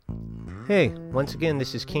Hey, once again,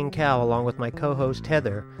 this is King Cal along with my co-host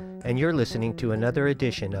Heather, and you're listening to another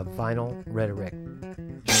edition of Vinyl Rhetoric.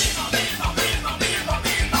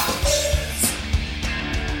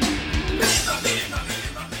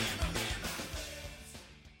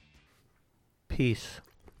 Peace.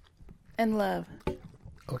 And love.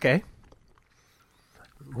 Okay.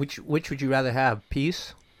 Which would you rather have,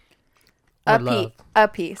 peace or love? A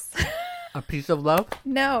piece. A piece of love?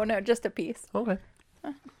 No, just a piece. Okay.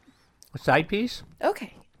 A side piece?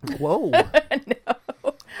 Okay. Whoa.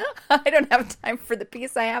 No, I don't have time for the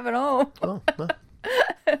piece I have at home. Oh, well.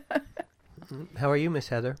 How are you, Miss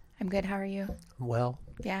Heather? I'm good. How are you? Well,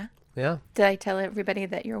 Yeah. yeah. Did I tell everybody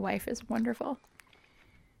that your wife is wonderful?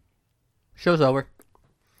 Show's over.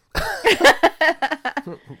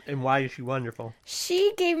 And why is she wonderful?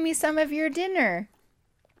 She gave me some of your dinner.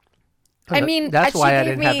 Oh, I mean, that's why I she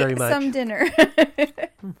gave didn't have me very much. some dinner. I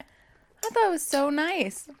thought it was so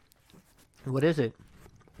nice. What is it?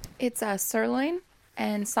 It's sirloin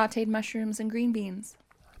and sautéed mushrooms and green beans.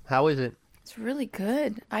 How is it? It's really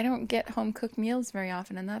good. I don't get home cooked meals very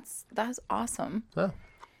often, and that's awesome. Oh,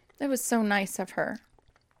 It was so nice of her.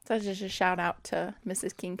 So just a shout out to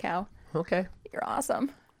Mrs. King Cow. okay. You're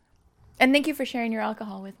awesome. And thank you for sharing your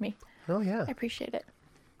alcohol with me. Oh, yeah. I appreciate it.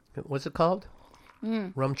 What's it called?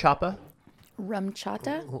 Rum chapa? Rum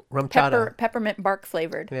chata? Rum chata. Peppermint bark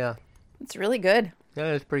flavored. Yeah. It's really good.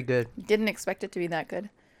 Yeah, it's pretty good. Didn't expect it to be that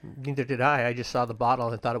good. Neither did I. I just saw the bottle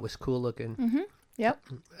and thought it was cool looking. Yep.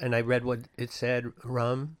 And I read what it said,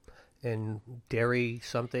 rum and dairy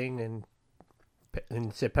something, and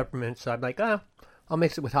it said peppermint. So I'm like, I'll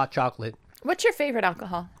mix it with hot chocolate. What's your favorite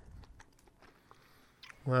alcohol?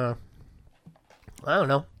 I don't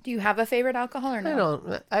know. Do you have a favorite alcohol or no? I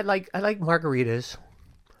don't. I like margaritas.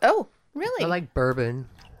 Oh, really? I like bourbon.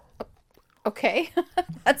 Okay.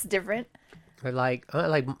 That's different. I like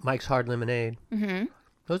Mike's Hard Lemonade. Mm-hmm.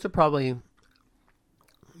 Those are probably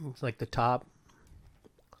like the top.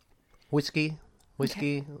 Whiskey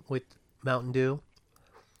with Mountain Dew.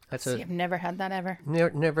 That's See, I've never had that ever.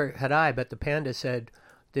 never had I. But the Panda said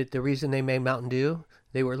that the reason they made Mountain Dew,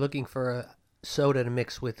 they were looking for a soda to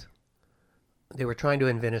mix with. They were trying to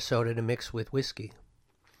invent a soda to mix with whiskey.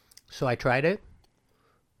 So I tried it.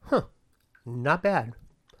 Not bad.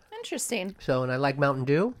 Interesting. So, and I like Mountain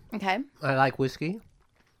Dew. Okay. I like whiskey.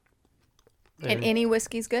 And any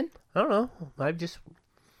whiskey's good? I don't know.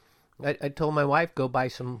 I told my wife go buy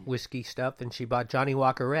some whiskey stuff, and she bought Johnny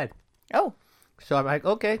Walker Red. Oh. So I'm like,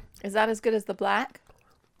 okay. Is that as good as the black?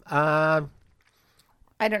 I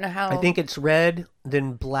don't know how. think it's red,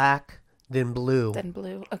 then black, then blue. Then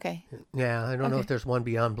blue. Okay. Yeah, I don't know Okay. if there's one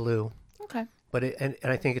beyond blue, Okay. but and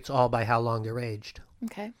I think it's all by how long they're aged.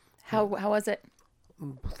 Okay. How was it?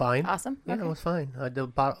 Fine. Awesome. Yeah, Okay. it was fine. The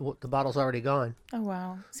bottle's already gone. Oh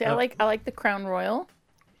wow. See, I like the Crown Royal.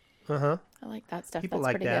 Uh huh. I like that stuff. People That's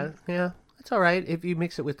like pretty that. good. Yeah, it's all right if you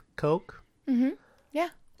mix it with Coke. Yeah.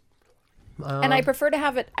 And I prefer to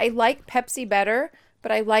have it. I like Pepsi better,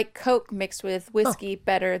 but I like Coke mixed with whiskey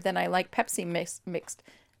better than I like Pepsi mixed.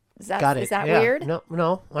 Is that Got it. is that Yeah. weird? No,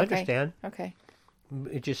 I Okay. understand. Okay.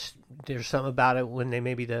 It just there's something about it when they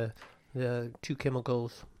maybe the two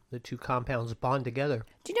chemicals, the two compounds bond together.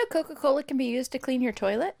 Do you know Coca-Cola can be used to clean your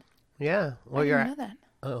toilet? Yeah, or I your didn't know that.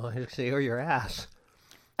 oh, I was gonna say or your ass.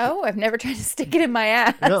 Oh, I've never tried to stick it in my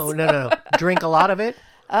ass. No. Drink a lot of it.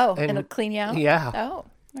 Oh, And- and it'll clean you out. Yeah. Oh,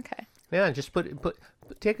 okay. Yeah, just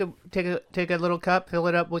take a little cup, fill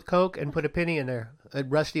it up with Coke, and put a penny in there. A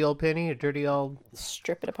rusty old penny, a dirty old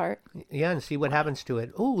Strip it apart. yeah, and see what happens to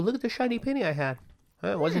it. Oh, look at the shiny penny I had.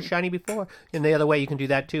 It wasn't shiny before. And the other way you can do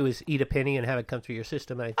that too is eat a penny and have it come through your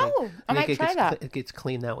system. I think. Oh, I might think try that. It gets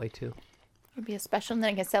clean that way too. It'd be a special, and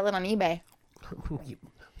then I can sell it on eBay.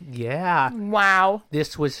 Yeah, Wow.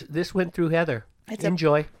 this went through Heather. It's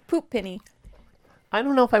Enjoy. Poop penny. I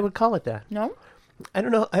don't know if I would call it that. No? I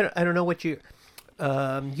don't know. I don't know what you.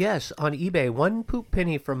 Yes, on eBay, one poop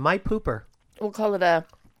penny from my pooper. We'll call it a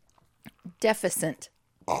deficit.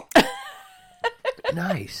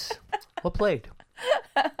 Nice. Well played.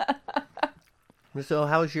 So,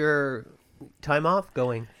 how's your time off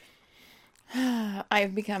going?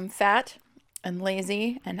 I've become fat and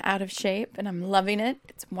lazy and out of shape, and I'm loving it.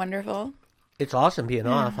 It's wonderful. It's awesome being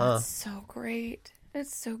off, huh? It's so great.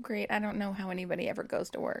 It's so great. I don't know how anybody ever goes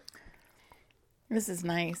to work. This is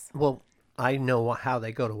nice. Well, I know how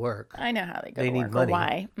they go to work, I know how they go They to need work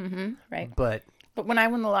money. or why. Right. but But when I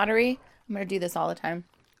win the lottery, I'm going to do this all the time.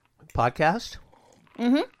 podcast?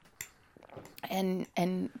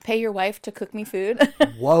 And pay your wife to cook me food.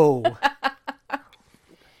 Whoa.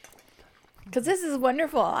 Because this is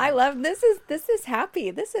wonderful. I love this is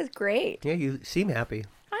happy. This is great. Yeah, you seem happy.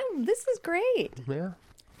 I'm this is great. Yeah.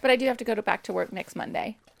 But I do have to go back to work next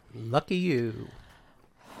Monday. Lucky you.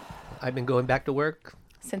 I've been going back to work.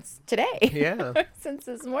 Since today. Yeah. Since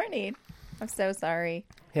this morning. I'm so sorry.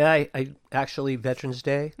 Yeah, I actually, Veterans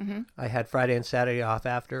Day, I had Friday and Saturday off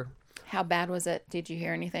after. How bad was it? Did you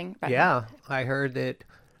hear anything? Yeah, I heard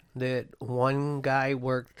that one guy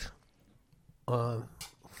worked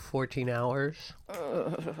 14 hours.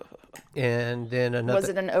 And then another... Was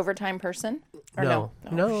it an overtime person? Or No.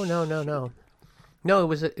 no? No, it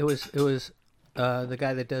was the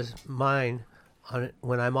guy that does mine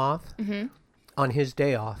when I'm off, on his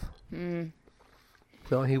day off.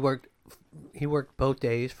 So he worked both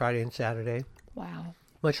days, Friday and Saturday. Wow.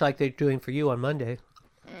 Much like they're doing for you on Monday.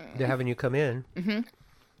 They're having you come in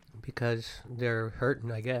because they're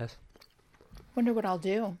hurting, I guess. Wonder what I'll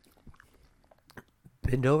do.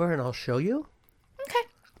 Bend over and I'll show you.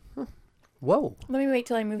 Okay. Whoa. Let me wait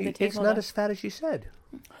till I move the table. It's not as fat as you said.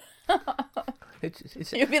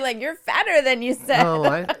 It's You'll be like, you're fatter than you said.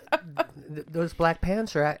 No, those black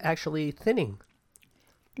pants are actually thinning.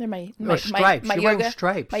 They're my stripes. My You're yoga, wearing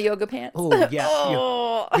stripes. My yoga pants. Oh, yeah.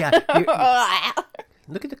 Oh.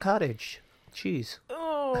 Look at the cottage cheese.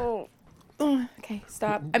 Oh. Okay,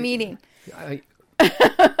 stop. I'm eating.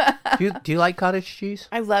 Do you like cottage cheese?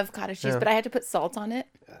 I love cottage cheese, Yeah. but I had to put salt on it.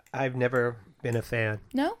 I've never been a fan.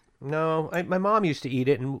 No? No, my mom used to eat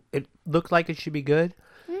it, and it looked like it should be good.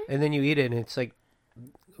 And then you eat it, and it's like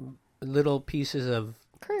little pieces of...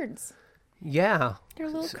 Curds. Yeah. They're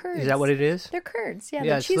little curds. Is that what it is? They're curds. Yeah, Yeah,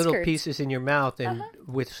 they're it's cheese little curds. pieces in your mouth and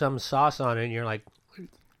with some sauce on it, and you're like,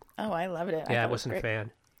 Oh, I loved it. yeah, I wasn't a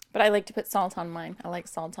fan. But I like to put salt on mine. I like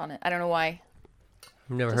salt on it. I don't know why.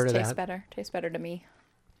 I've never It heard just of tastes that. better. Tastes better to me.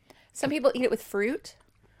 Some people eat it with fruit.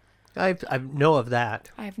 I know of that.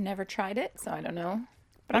 I've never tried it, so I don't know.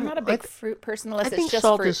 But I'm not a big fruit person unless I think it's just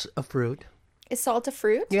salt fruit. is a fruit. Is salt a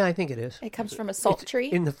fruit? Yeah, I think it is. It comes from a salt tree?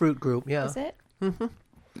 In the fruit group, yeah. Is it? Mm-hmm.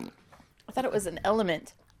 I thought it was an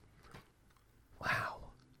element. Wow.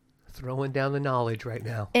 Throwing down the knowledge right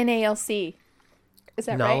now. NaLC. Is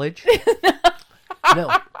that Knowledge?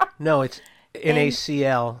 No, it's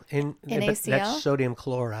NaCl. NaCl? That's sodium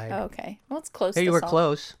chloride. right? Oh, okay. Well, it's close Hey, to you were salt.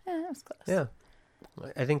 close. Yeah, that was close. Yeah.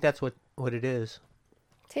 I think that's what it is.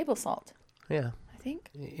 Table salt, Yeah. I think.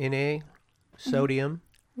 Na, sodium,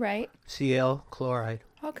 Right? Cl, chloride.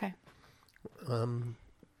 Okay.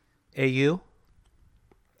 Au,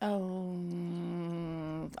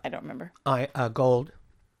 Oh, I don't remember. gold.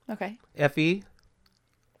 Okay. Fe,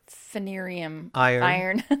 Phenerium. Iron.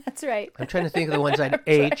 Iron. That's right. I'm trying to think of the ones I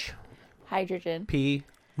H, Hydrogen. P,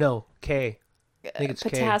 no, K. I think it's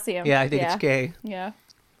Potassium. K. Yeah, I think it's K. Yeah.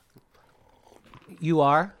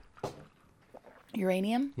 UR.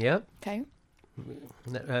 Uranium. Yep. Okay.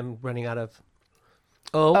 I'm running out of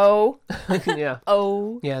O. O. Yeah.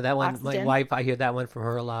 O. Yeah, that one. My Oxygen. wife, I hear that one from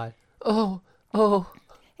her a lot. Oh.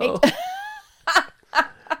 Hey.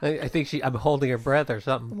 I think I'm holding her breath or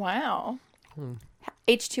something. Wow.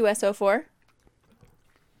 H2SO4.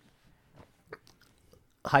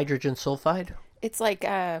 Hydrogen sulfide. It's like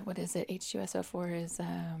what is it? H2SO4 is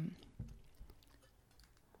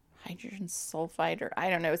hydrogen sulfide, or I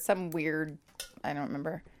don't know. It's some weird. I don't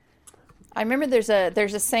remember. I remember there's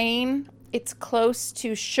a saying. It's close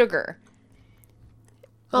to sugar.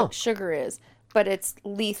 Oh. What sugar is, but it's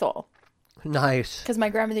lethal. Nice. Because my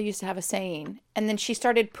grandmother used to have a saying, and then she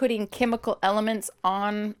started putting chemical elements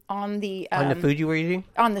on the On the food you were eating?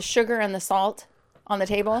 on the sugar and the salt on the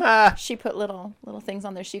table. Ah. She put little things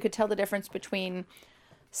on there so you could tell the difference between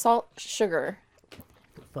salt, sugar.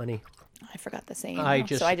 Funny. I forgot the saying,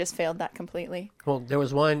 so I just failed that completely. Well, there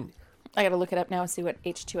was one I got to look it up now and see what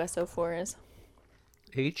H2SO4 is.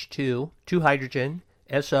 H2, 2 hydrogen,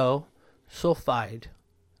 SO, sulfide.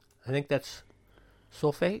 I think that's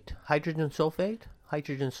sulfate? Hydrogen sulfate?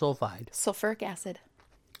 Hydrogen sulfide. Sulfuric acid.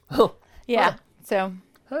 Oh. Yeah. So,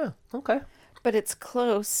 Huh, okay. but it's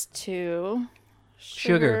close to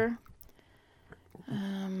Sugar.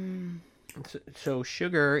 sugar. So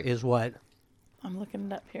sugar is what? I'm looking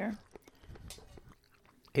it up here.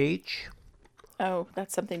 H, Oh,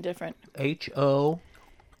 that's something different. HO.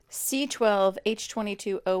 C12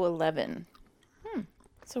 H22O11.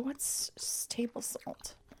 So what's table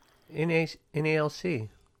salt? NaLC.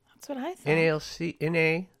 That's what I thought. NaCl.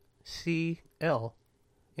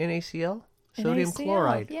 NaCl? Sodium NaCl,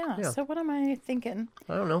 chloride. Yeah. So what am I thinking?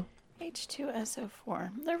 I don't know.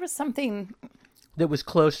 H2SO4. There was something. That was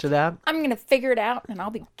close to that. I'm going to figure it out and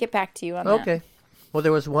I'll get back to you on that. Okay. Well,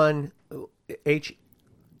 there was one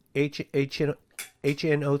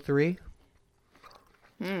HNO3.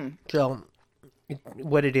 So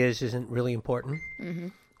what it is isn't really important.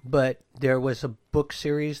 but there was a book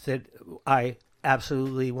series that I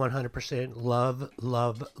absolutely 100% love.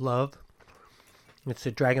 It's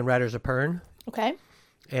the Dragon Riders of Pern. Okay.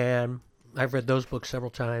 And I've read those books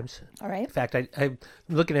several times. All right. In fact, I'm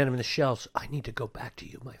looking at them in the shelves. I need to go back to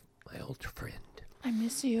you, my old friend. I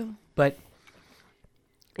miss you. But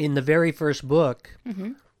in the very first book,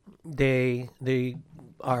 they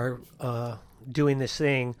are doing this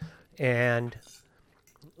thing, and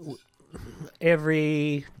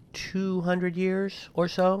every 200 years or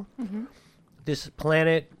so, this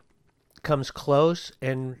planet comes close,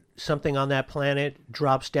 and something on that planet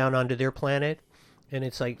drops down onto their planet, and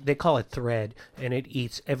it's like, they call it thread, and it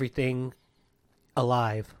eats everything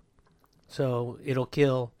alive. So it'll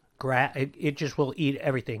kill it just will eat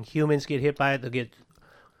everything. Humans get hit by it, they'll get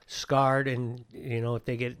scarred, and if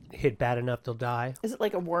they get hit bad enough, they'll die. Is it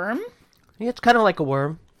like a worm? Yeah, it's kind of like a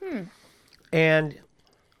worm. And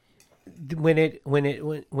when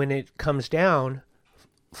it comes down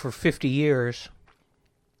for 50 years,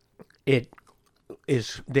 they're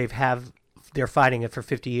fighting it for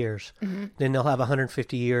 50 years. Then they'll have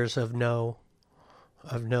 150 years of no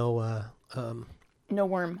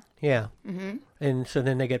worm. Yeah. And so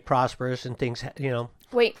then they get prosperous and things,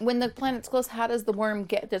 Wait, when the planet's close, how does the worm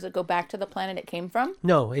does it go back to the planet it came from?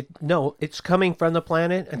 No, it's coming from the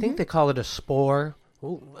planet. I think they call it a spore.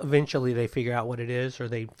 Well, eventually they figure out what it is, or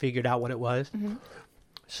they figured out what it was.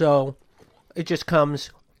 So it just comes,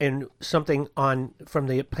 and something from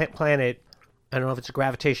the planet, I don't know if it's a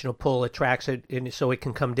gravitational pull, attracts it, and so it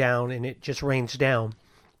can come down, and it just rains down.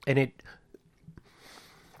 And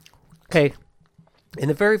okay, in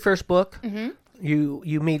the very first book, you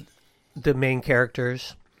meet the main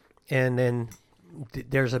characters, and then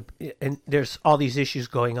there's all these issues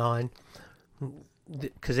going on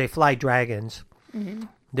because they fly dragons.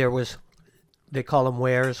 They call them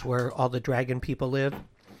wares, where all the dragon people live,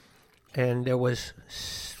 and there was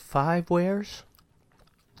 5 wares.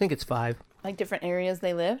 I think it's 5. Like different areas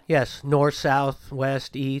they live? Yes, north, south,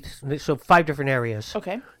 west, east. So 5 different areas.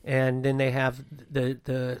 Okay. And then they have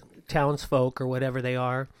the townsfolk, or whatever they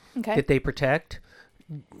are, that they protect,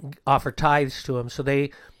 offer tithes to them. So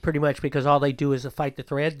they pretty much, because all they do is to fight the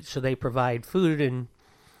thread, so they provide food and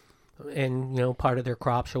part of their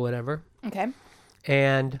crops or whatever. Okay.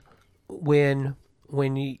 And when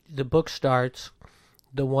the book starts,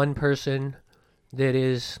 the one person that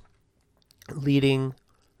is leading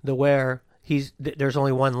the ware, there's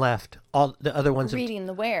only one left. All the other ones reading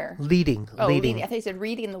the ware. Leading. Oh, leading. I thought you said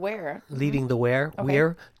reading the ware. Leading the ware. Okay.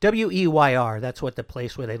 Where? Weyr. That's what the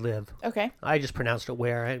place where they live. Okay. I just pronounced it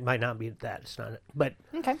where. It might not be that. It's not. But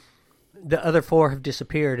okay. The other 4 have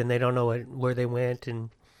disappeared, and they don't know where they went,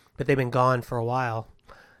 but they've been gone for a while.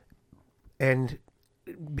 And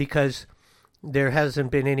because there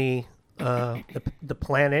hasn't been any, the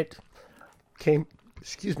planet came.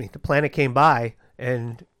 Excuse me. The planet came by,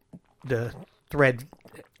 and the thread.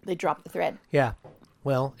 They dropped the thread. Yeah.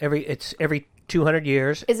 Well, it's every 200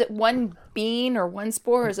 years. Is it one bean or one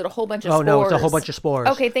spore, or is it a whole bunch of spores? Oh, no, it's a whole bunch of spores.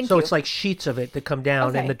 Okay, thank you. So it's like sheets of it that come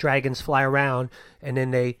down, and the dragons fly around, and then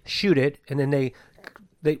they shoot it, and then they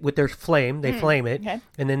with their flame, they flame it,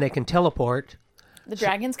 and then they can teleport. The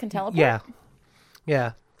dragons can teleport? Yeah.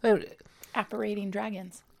 Yeah. Apparating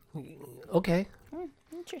dragons. Okay.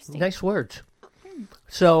 Interesting. Nice words.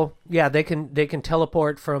 So yeah, they can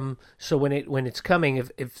teleport from. So when it's coming,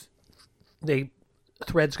 if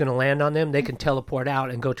thread's going to land on them, they can teleport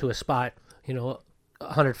out and go to a spot,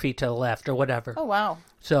 100 feet to the left or whatever. Oh wow!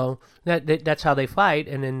 So that's how they fight,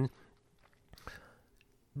 and then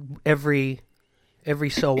every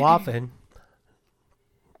so often,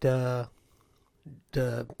 the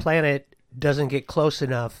planet doesn't get close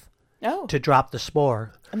enough to drop the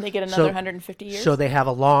spore. And they get another 150 years? So they have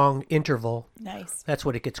a long interval. Nice. That's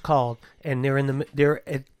what it gets called. And they're in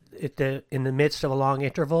the midst of a long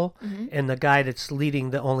interval, and the guy that's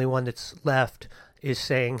leading, the only one that's left, is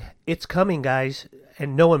saying, "It's coming, guys."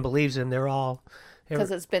 And no one believes him. They're all... Because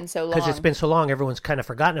it's been so long. Because it's been so long, everyone's kind of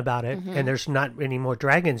forgotten about it, and there's not any more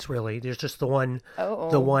dragons, really. There's just the one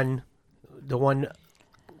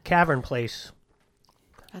cavern place.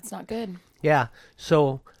 That's not good. Yeah.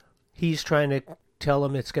 So he's trying to tell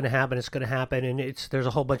them it's going to happen, and there's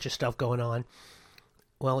a whole bunch of stuff going on.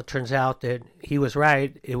 Well, it turns out that he was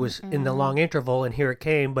right. It was in the long interval, and here it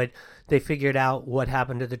came. But they figured out what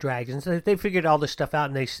happened to the dragons. They figured all this stuff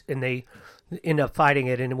out, and they end up fighting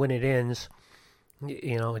it. And when it ends,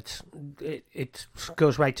 it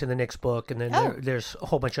goes right to the next book, and then there's a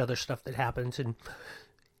whole bunch of other stuff that happens. And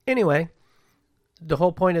anyway, the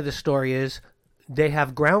whole point of the story is they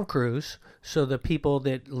have ground crews. So the people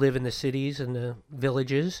that live in the cities and the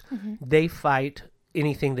villages, they fight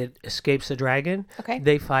anything that escapes the dragon. Okay.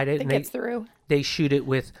 They fight it That and gets through. they shoot it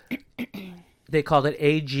with. They called it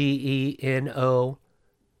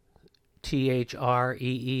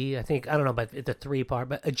AGENOTHREE. I think I don't know about the 3 part,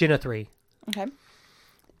 but Agena 3. Okay.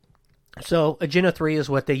 So Agena 3 is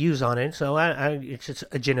what they use on it. So it's just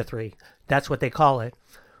Agena 3. That's what they call it.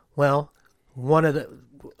 Well, one of the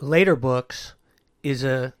later books is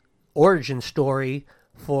a origin story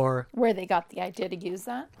for Where they got the idea to use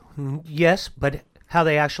that? yes, but how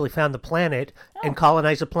they actually found the planet and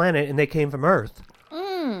colonized the planet, and they came from Earth.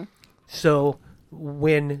 So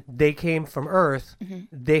when they came from Earth,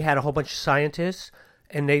 they had a whole bunch of scientists,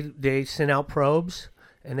 and they sent out probes,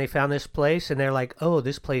 and they found this place, and they're like, "Oh,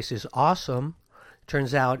 this place is awesome."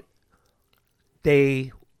 Turns out,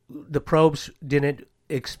 the probes didn't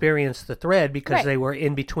experience the thread because Right. they were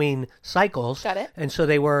in between cycles. Got it. And so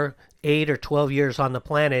they were 8 or 12 years on the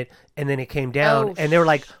planet, and then it came down, Oh, and they were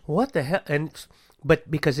like, "What the hell?"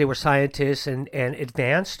 But because they were scientists and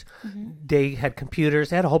advanced, they had computers.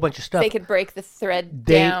 They had a whole bunch of stuff. They could break the thread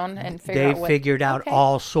They- down and figure out what... figured out Okay.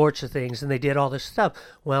 all sorts of things, and they did all this stuff.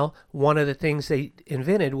 Well, one of the things they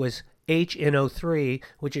invented was HNO3,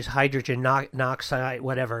 which is hydrogen noxide,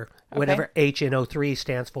 whatever HNO3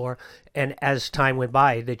 stands for. And as time went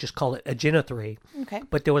by, they just called it Agena 3. Okay.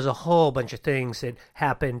 But there was a whole bunch of things that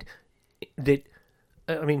happened that,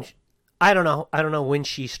 I mean, I don't know when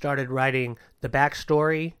she started writing the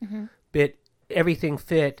backstory, but everything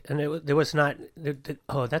fit, and there was not.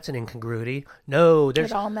 Oh, that's an incongruity. No,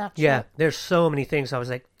 there's It all matched yeah. up. There's so many things. I was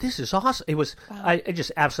like, this is awesome. It was. I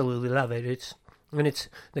just absolutely love it. It's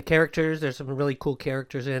the characters. There's some really cool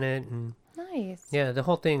characters in it, and Nice. yeah, the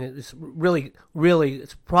whole thing is really, really.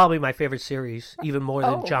 It's probably my favorite series, even more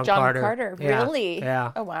than John Carter. Yeah, Really?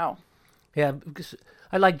 Yeah. Oh, wow. Yeah, because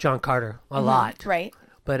I like John Carter a lot. Right.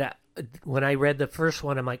 But when I read the first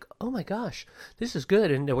one, I'm like, oh my gosh, this is good.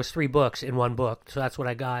 And there was 3 books in one book, so that's what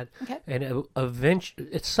I got. Okay. And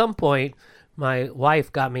eventually, at some point, my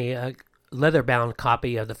wife got me a leather-bound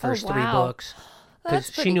copy of the first 3 wow. books That's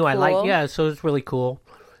she pretty knew I liked. cool. Yeah, so it's really cool.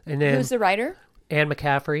 And then Who's the writer? Anne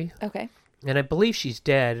McCaffrey, Okay. and I believe she's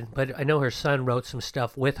dead, but I know her son wrote some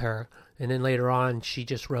stuff with her. And then later on, she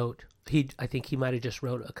just wrote. I think he might have just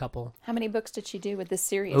wrote a couple. How many books did she do with this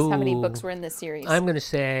series? How many Ooh. books were in this series? I'm going to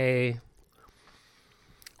say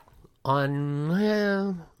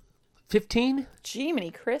on 15.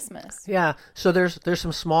 Jiminy Christmas. Yeah. So there's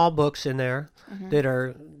some small books in there that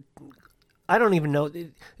are. I don't even know.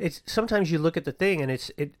 It's sometimes you look at the thing and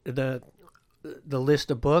it's the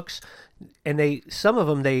list of books, and some of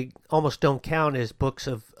them they almost don't count as books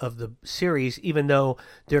of the series, even though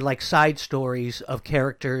they're like side stories of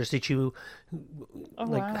characters that you Oh,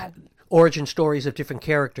 like wow. origin stories of different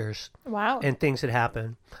characters Wow. and things that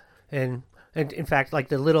happen, and in fact, like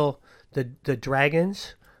the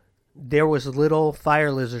dragons, there was little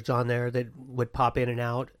fire lizards on there that would pop in and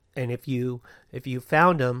out, and if you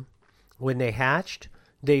found them when they hatched,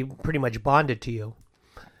 they pretty much bonded to you.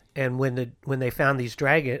 And when they found these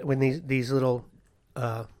these little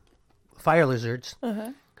fire lizards,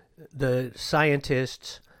 the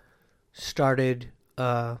scientists started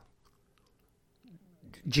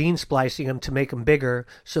gene splicing them to make them bigger,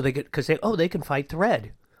 so they can fight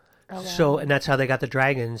thread. Oh, wow. So and that's how they got the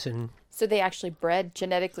dragons. And So they actually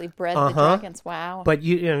genetically bred the dragons. Wow. but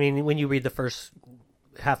I mean, when you read the first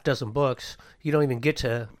half dozen books, you don't even get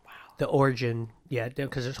to the origin yet,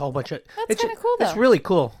 because there's a whole bunch of. That's kinda cool, It's though. really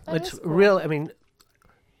cool. That It's is cool. real. I mean,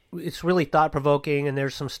 it's really thought provoking, and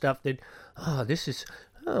there's some stuff that,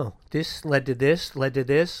 this led to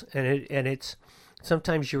this, and it's.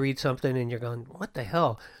 Sometimes you read something and you're going, what the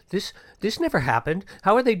hell? This never happened.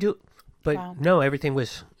 How are they do? But Wow. no, everything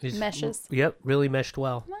is Meshes. Yep, really meshed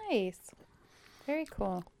well. Nice. Very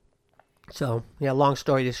cool. So yeah, long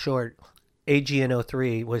story short,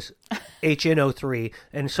 AGNO3 was HNO3,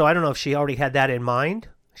 and so I don't know if she already had that in mind.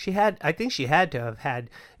 I think she had to have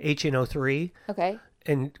had HNO3, Okay.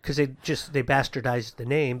 and because they bastardized the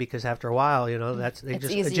name, because after a while, It's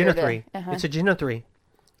just easier to- Agena 3. uh-huh. It's Agena 3,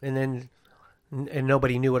 and then and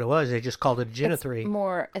nobody knew what it was. They just called it Agena 3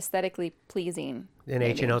 More aesthetically pleasing. and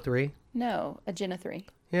maybe. HNO3. No, Agena 3.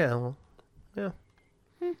 Yeah, well, yeah.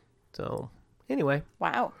 So anyway.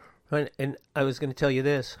 Wow. And I was going to tell you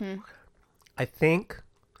this. I think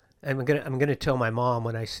I'm gonna tell my mom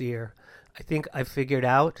when I see her. I think I figured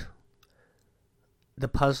out the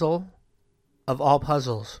puzzle of all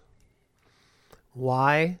puzzles.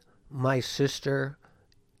 Why my sister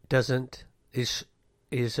is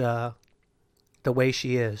the way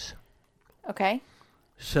she is. Okay.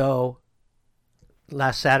 So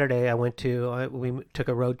last Saturday we took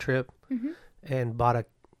a road trip and bought a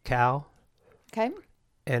cow. Okay.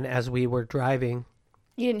 And as we were driving,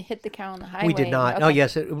 You didn't hit the cow on the highway. we did not. Okay. Oh,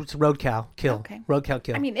 yes, it was road cow kill. Okay. Road cow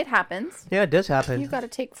kill. I mean, it happens. Yeah, it does happen. You've got to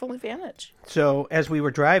take full advantage. So as we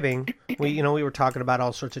were driving, we were talking about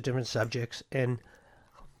all sorts of different subjects, and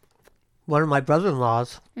one of my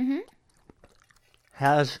brother-in-laws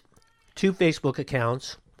has 2 Facebook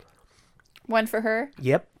accounts. One for her.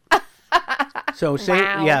 Yep. So say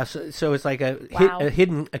Wow. yeah, so it's like a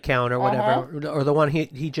hidden account or whatever, or the one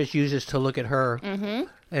he just uses to look at her,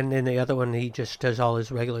 and then the other one he just does all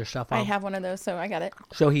his regular stuff on. I have one of those, so I got it.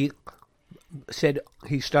 So he said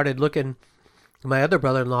he started looking. My other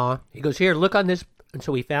brother-in-law, he goes, "Here, look on this," and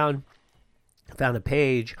so we found a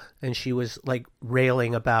page, and she was like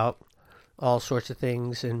railing about all sorts of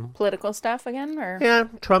things and Political stuff again, or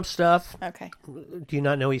Trump stuff. okay. Do you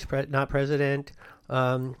not know he's not president?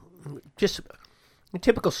 Just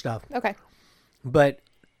typical stuff. Okay. But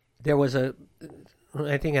there was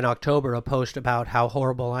I think in October, a post about how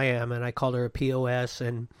horrible I am, and I called her a POS,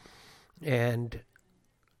 and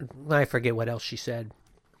I forget what else she said.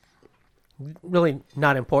 Really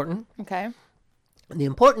not important. Okay. The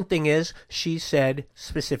important thing is she said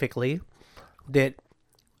specifically that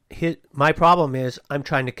my problem is I'm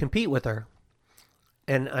trying to compete with her.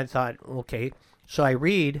 And I thought, okay. So I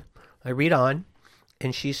read on,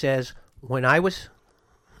 and she says, when I was,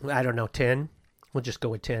 I don't know, 10, we'll just go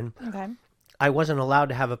with 10. Okay. I wasn't allowed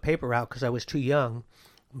to have a paper route because I was too young,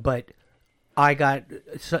 but I got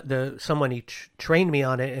someone trained me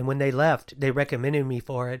on it, and when they left, they recommended me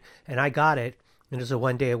for it, and I got it. And it was a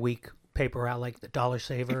 1 day a week paper route, like the Dollar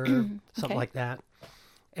Saver or something like that.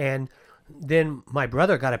 And then my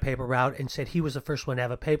brother got a paper route and said he was the first one to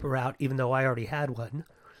have a paper route, even though I already had one.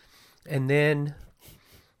 And then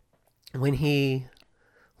when he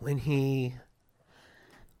I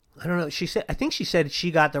don't know, I think she said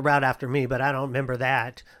she got the route after me, but I don't remember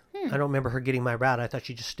that. I don't remember her getting my route. I thought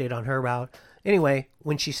she just stayed on her route. Anyway,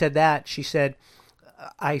 when she said that, she said,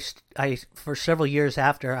 I for several years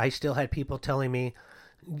after, I still had people telling me,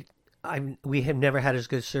 we have never had as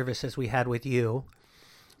good service as we had with you.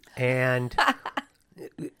 And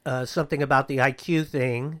something about the IQ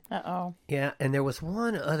thing. Uh-oh. Yeah, and there was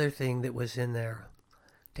one other thing that was in there.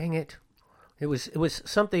 Dang it. It was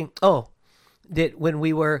something, that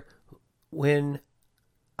when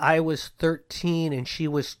I was 13 and she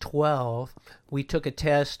was 12, we took a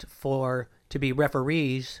test to be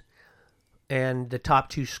referees, and the top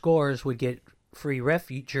 2 scores would get free ref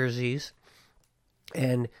jerseys.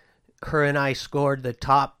 And her and I scored the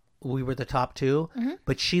top. We were the top 2,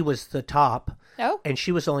 but she was the top. Oh. And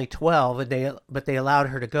she was only 12, but they allowed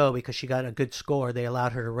her to go because she got a good score. They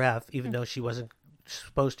allowed her to ref, even though she wasn't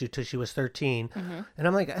supposed to till she was 13. And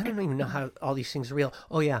I'm like, I don't even know how all these things are real.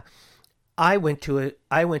 Oh yeah, I went to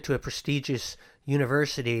a prestigious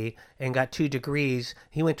university and got 2 degrees.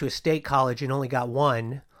 He went to a state college and only got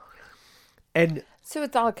 1. And So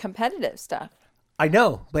it's all competitive stuff. I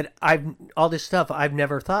know, but all this stuff I've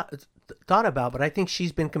never thought about. But I think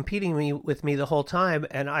she's been competing with me the whole time,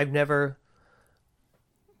 and I've never,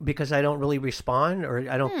 because I don't really respond or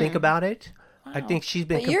I don't think about it. Wow. I think she's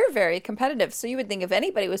been. But you're very competitive, so you would think if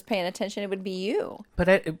anybody was paying attention, it would be you.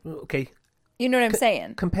 But okay. You know what I'm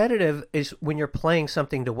saying? Competitive is when you're playing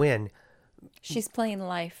something to win. She's playing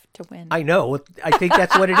life to win. I know. I think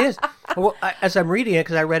that's what it is. Well, as I'm reading it,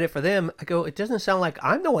 because I read it for them, I go, it doesn't sound like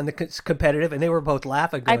I'm the one that's competitive. And they were both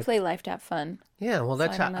laughing. Going, I play life to have fun. Yeah, well,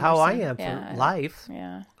 that's so how I am for life.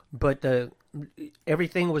 Yeah. But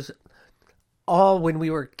everything was all when we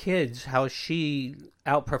were kids, how she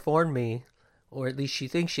outperformed me, or at least she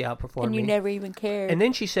thinks she outperformed me. And you never even cared. And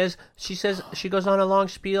then she goes on a long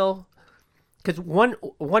spiel. Because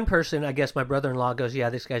one person, I guess my brother-in-law goes,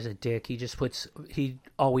 yeah, this guy's a dick. He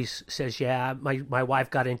always says, yeah, my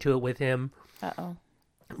wife got into it with him. Uh-oh.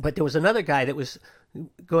 But there was another guy that was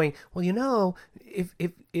going, well,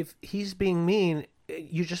 if he's being mean,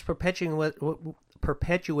 you're just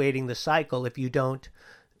perpetuating the cycle if you don't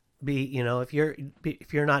be,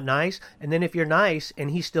 if you're not nice. And then if you're nice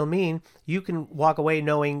and he's still mean, you can walk away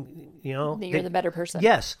knowing, that you're the better person.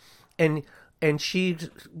 Yes. And she...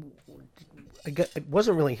 I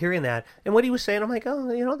wasn't really hearing that. And what he was saying, I'm like,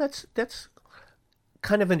 that's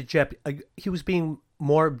kind of he was being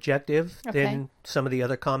more objective than some of the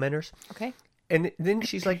other commenters. Okay. And then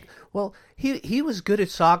she's like, well, he was good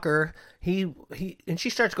at soccer. He and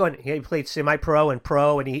she starts going, he played semi-pro and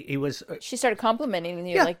pro, and he was... she started complimenting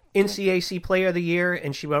you, like... NCAC Player of the Year,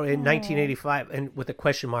 and she wrote in 1985, and with a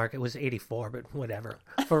question mark, it was 84, but whatever,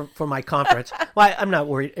 for my conference. Well, I'm not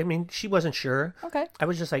worried. I mean, she wasn't sure. Okay. I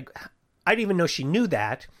was just like... I didn't even know she knew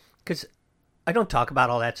that because I don't talk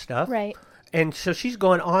about all that stuff. Right. And so she's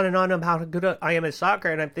going on and on about how good I am at soccer,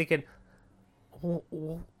 and I'm thinking,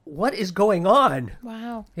 what is going on?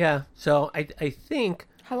 Wow. Yeah. So I think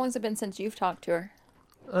How long's it been since you've talked to her?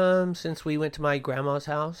 since we went to my grandma's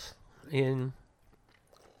house in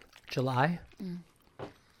July.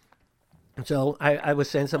 So I was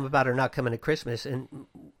saying something about her not coming to Christmas, and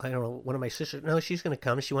I don't know, one of my sisters, no, she's going to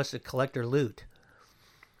come. She wants to collect her loot.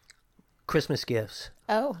 Christmas gifts.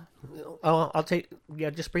 Oh. Oh, I'll take,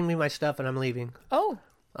 just bring me my stuff and I'm leaving. Oh.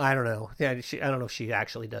 I don't know. Yeah, I don't know if she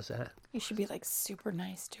actually does that. You should be like super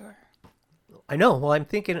nice to her. I know. Well, I'm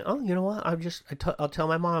thinking, oh, you know what? I'll tell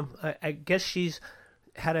my mom. I guess she's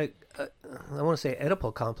had I want to say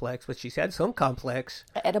Oedipal complex, but she's had some complex.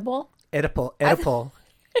 Edible? Oedipal. Oedipal.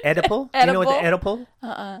 Oedipal? Do you know what the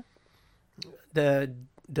Oedipal?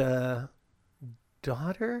 The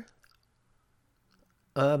daughter?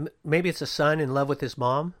 Maybe it's a son in love with his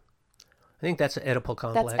mom. I think that's the Oedipal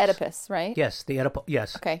complex. That's Oedipus, right? Yes, the Oedipal.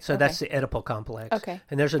 Yes. Okay. So that's the Oedipal complex. Okay.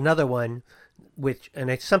 And there's another one, and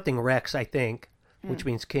it's something Rex, I think, which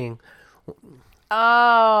means king.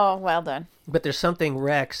 Oh, well done. But there's something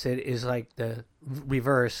Rex that is like the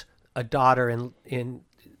reverse, a daughter in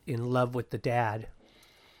love with the dad.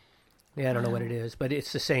 Yeah, I don't know what it is, but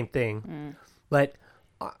it's the same thing. But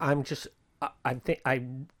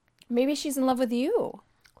Maybe she's in love with you.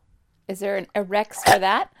 Is there a Rex for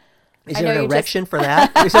that? Is there an erection for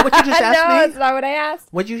that? Is that what you just asked no, me? that's not what I asked.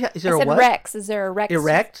 Is there I said a what? Rex. Is there a Rex?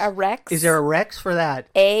 Erect? A Rex? Is there a Rex for that?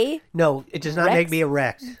 A? No, it does not Rex? make me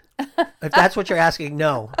erect. If that's what you're asking,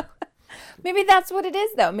 no. Maybe that's what it is,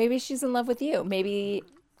 though. Maybe she's in love with you. Maybe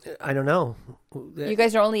I don't know. you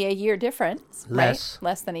guys are only a year difference, Less. right?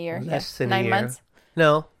 Less than a year. Less yeah. than 9 a year. months?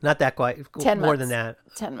 No, not that quite. 10 More months. than that.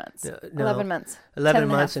 10 months. No. 11 months. 11 10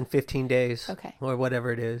 and a months half. and 15 days. Okay. Or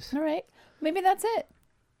whatever it is. All right. Maybe that's it.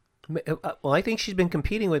 Well, I think she's been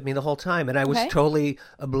competing with me the whole time, and I was Okay. totally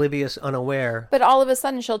oblivious, unaware. But all of a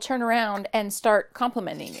sudden, she'll turn around and start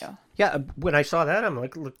complimenting you. Yeah, when I saw that, I'm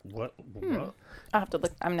like, look, what? I'll have to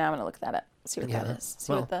look. I'm now going to look that up. See what that Yeah, is.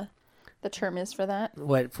 See what the term is for that.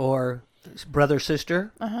 What, for brother,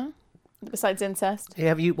 sister? Besides incest.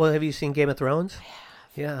 Have you seen Game of Thrones?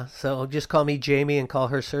 Yeah, so just call me Jamie and call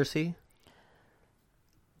her Cersei.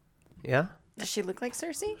 Yeah? Does she look like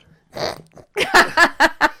Cersei?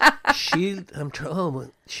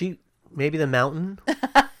 She maybe the mountain.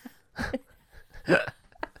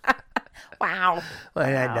 Wow.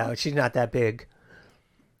 I know she's not that big.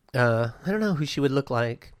 I don't know who she would look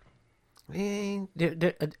like. I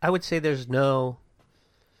would say there's no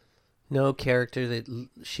character that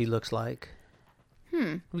she looks like.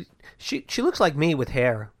 She looks like me with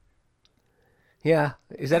hair. Yeah,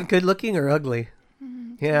 is that good looking or ugly?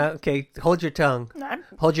 Yeah. Okay. Hold your tongue.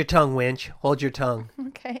 Hold your tongue, Winch. Hold your tongue.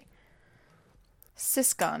 Okay.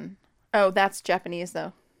 Siscon. Oh, that's Japanese,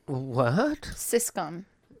 though. What? Siscon.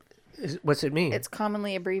 What's it mean? It's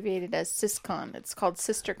commonly abbreviated as Siscon. It's called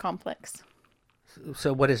sister complex.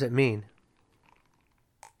 So what does it mean?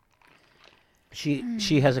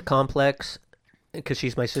 She has a complex because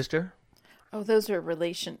she's my sister? Oh, those are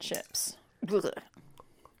relationships. Blah.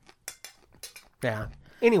 Yeah.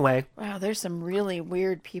 Anyway. Wow, there's some really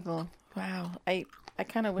weird people. Wow. I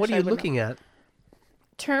kind of wish What are I you would looking at?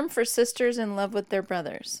 Term for sisters in love with their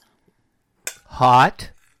brothers.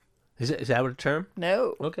 Hot? Is that what a term?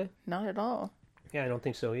 No. Okay. Not at all. Yeah, I don't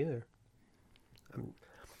think so either.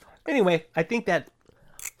 Anyway, I think that's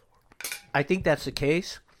the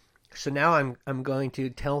case. So now I'm going to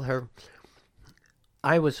tell her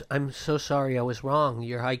I'm so sorry I was wrong.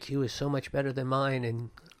 Your IQ is so much better than mine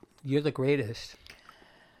and you're the greatest.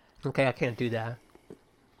 Okay, I can't do that.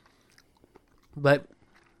 But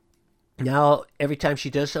now every time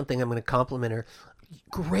she does something I'm going to compliment her.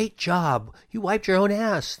 Great job. You wiped your own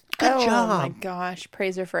ass. Good job. Oh my gosh.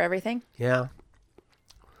 Praise her for everything. Yeah.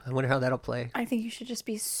 I wonder how that'll play. I think you should just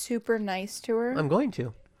be super nice to her. I'm going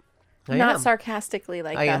to. I Not am. sarcastically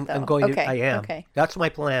like I that, am. though. I'm going okay. to. I am. Okay. That's my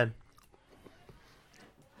plan.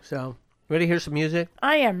 So, ready to hear some music?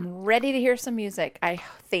 I am ready to hear some music, I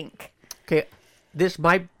think. Okay. This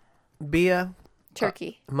might be a...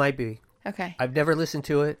 Turkey. Might be. Okay. I've never listened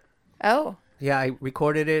to it. Oh. Yeah, I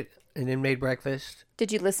recorded it and then made breakfast.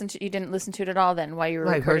 Did you listen to... You didn't listen to it at all then while you were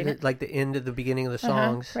I recording heard it like the end of the beginning of the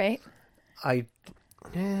songs. Right.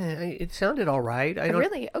 It sounded all right. I don't...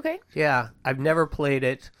 Really? Okay. Yeah. I've never played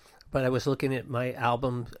it, but I was looking at my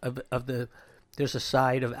album of the... There's a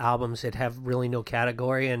side of albums that have really no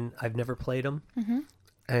category, and I've never played them. Mm-hmm.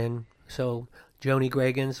 And so Joni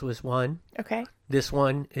Gregan's was one. Okay. This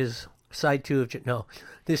one is side two of... No,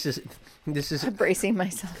 this is... I'm bracing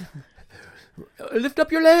myself. Lift up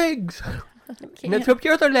your legs! And then flip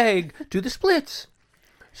your other leg. Do the splits.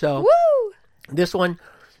 So Woo! this one,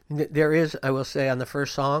 there is, I will say, on the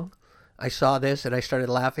first song, I saw this and I started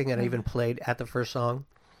laughing, and I even played at the first song.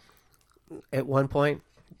 At one point,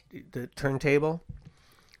 the turntable,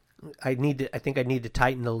 I think I need to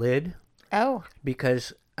tighten the lid. Oh.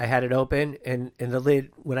 Because I had it open, and the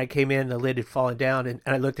lid, when I came in, the lid had fallen down, and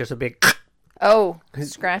I looked, there's a big... Oh,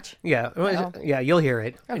 scratch. Yeah, Uh-oh. yeah, you'll hear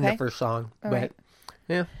it in the Okay. first song. All But right.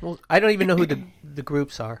 yeah, well, I don't even know who the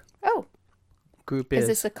groups are. Oh, Group is is.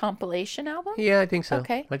 this a compilation album? Yeah, I think so.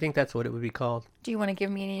 Okay. I think that's what it would be called. Do you want to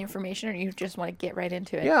give me any information, or you just want to get right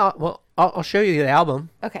into it? Yeah, well, I'll show you the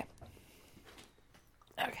album. Okay.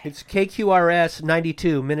 Okay. It's KQRS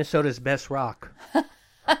 92, Minnesota's best rock.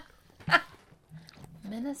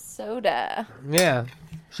 Minnesota. Yeah.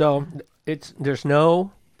 So there's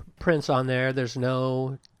no Prince on there. There's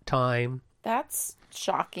no time. That's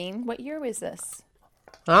shocking. What year was this?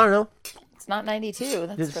 I don't know. It's not 92.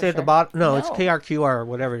 That's Does it for say at the sure. bottom? No, it's KRQR or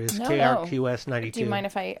whatever it is. No, KRQS 92. Do you mind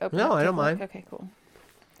if I open No, up I the don't book? mind. Okay, cool.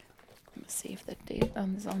 Let's see if the date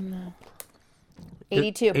is on the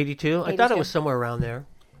 82. 82? I thought it was somewhere around there.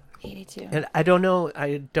 82. And I don't know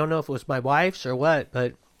if it was my wife's or what,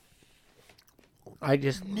 but I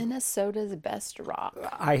just Minnesota's best rock.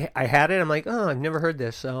 I had it. I'm like, oh, I've never heard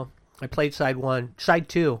this. So I played side 1, side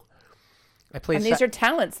 2. I played. And these are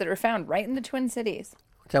talents that are found right in the Twin Cities.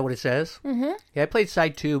 Is that what it says? Mm-hmm. Yeah, I played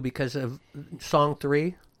side 2 because of song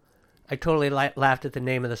 3. I totally laughed at the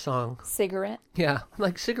name of the song. Cigarette. Yeah, I'm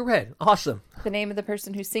like, cigarette, awesome. The name of the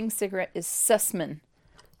person who sings Cigarette is Sussman.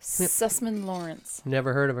 Sussman Lawrence.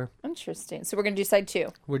 Never heard of her. Interesting. So we're going to do side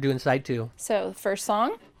 2. We're doing side 2. So the first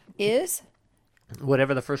song is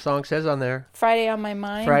Whatever the first song says on there. Friday on My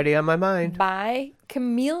Mind. Friday on My Mind. By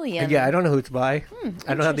Chameleon. Yeah, I don't know who it's by. I don't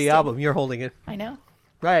have the interesting. album. You're holding it. I know.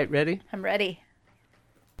 Right, ready? I'm ready.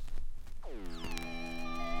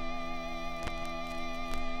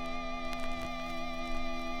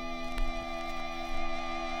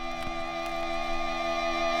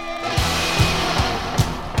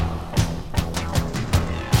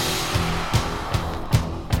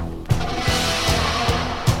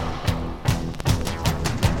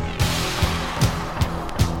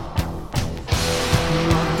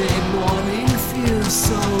 Monday morning feels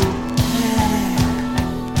so bad.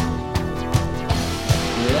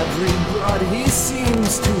 Everybody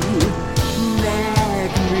seems to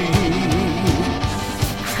nag me.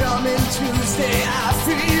 Coming Tuesday, I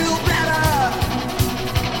feel better.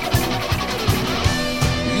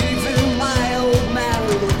 Even my old man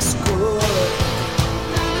looks good.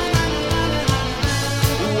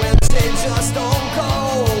 Wednesday just don't go.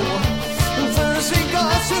 Thursday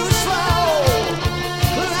goes too slow.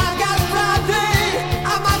 I've got Friday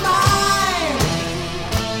on my mind.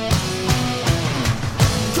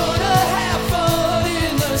 Gonna have fun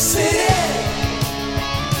in the city.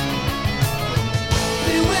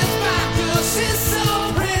 Be with my girl, she's so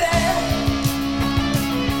pretty.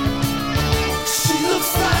 She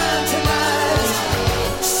looks fine tonight.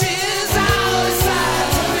 She is all the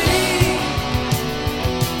size of me.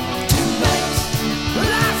 Tonight,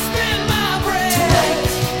 I spend my bread.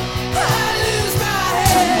 I lose my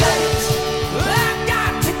head. I've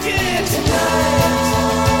got to get tonight.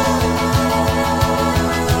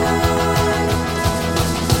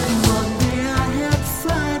 Monday I had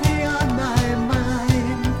Friday on my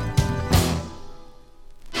mind.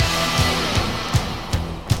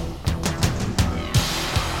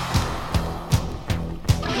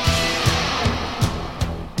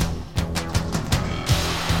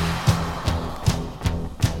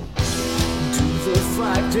 Do the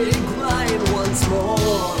 5-day grind once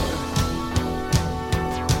more.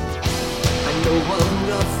 I know of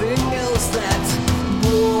nothing else that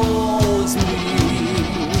bores me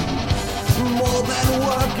more than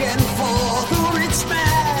working for the rich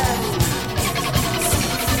man.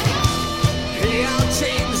 Hey, I'll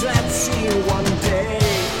change that scene one day.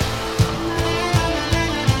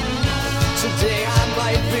 Today I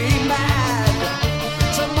might be mad.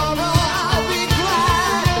 Tomorrow I'll be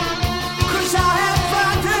glad. 'Cause I have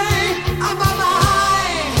Friday on my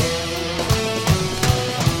mind.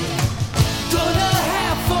 Gonna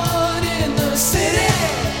have fun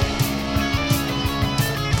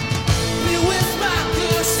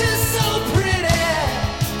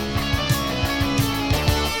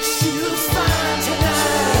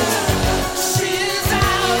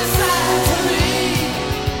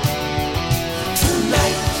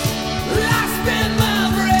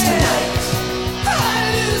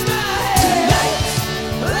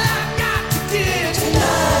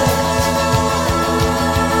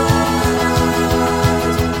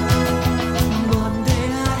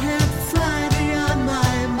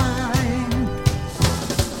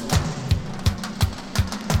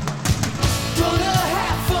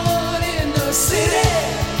the city.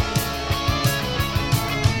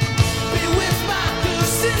 Be with my girl,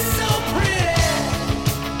 she's so pretty.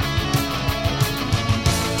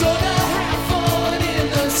 Gonna have fun in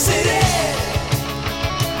the city.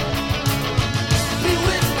 Be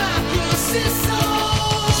with my girl, she's so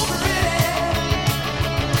pretty.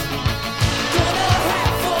 Gonna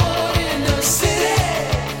have fun in the city.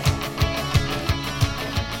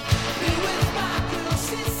 Be with my girl,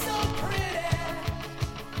 she's so pretty.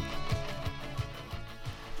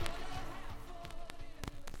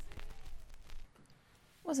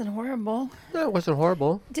 Wasn't horrible. No, it wasn't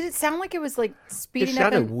horrible. Did it sound like it was like It speeding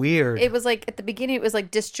up? sounded weird. It was like at the beginning, it was like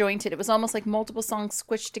disjointed. It was almost like multiple songs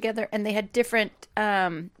squished together, and they had different,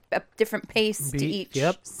 a different pace to Beat- each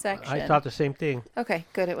yep. section. I thought the same thing. Okay,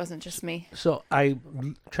 good. It wasn't just me. So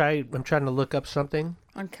I'm trying to look up something.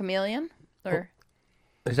 On Chameleon or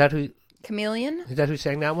Is that who Chameleon?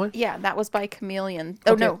 sang that one? Yeah, that was by Chameleon.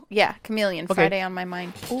 Oh Okay. no, yeah, Chameleon. Okay. Friday on My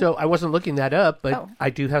Mind. Ooh. So I wasn't looking that up, but Oh. I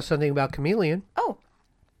do have something about Chameleon. Oh,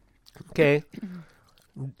 Okay.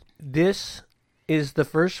 This is the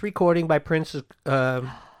first recording by Prince.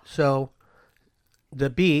 So the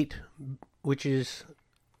beat, which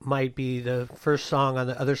might be the first song on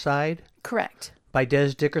the other side correct. by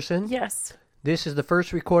Des Dickerson. Yes. This is the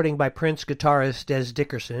first recording by Prince guitarist Des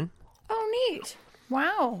Dickerson. Oh, neat.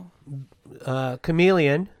 Wow.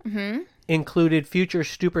 Chameleon included future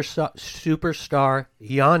superstar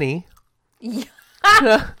Yanni. Yeah.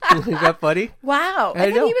 Is that funny? Wow. I I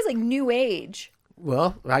thought know. he was like new age.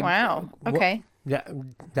 Well, Wow. Okay.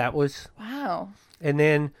 That was, Wow. and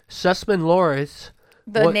then Sussman Loris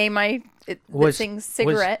The What- name that was sings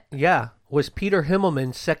Cigarette. was Peter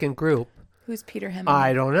Himmelman's second group. Who's Peter Hemming?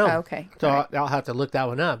 I don't know. Oh, okay. So All right. I'll have to look that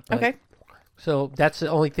one up. but- Okay. So that's the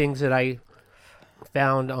only things that I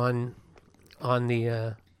found on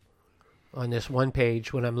the on this one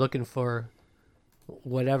page when I'm looking for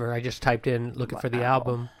whatever. I just typed in looking for the Wow.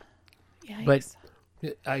 album. Yikes.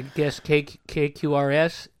 But I guess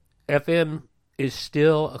KQRS FM is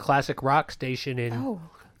still a classic rock station in Oh,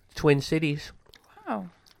 Twin Cities. wow.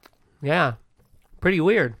 Yeah. Pretty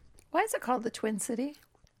weird. Why is it called the Twin City?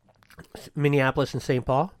 Minneapolis and St.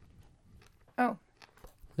 Paul. Oh,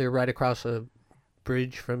 They're right across a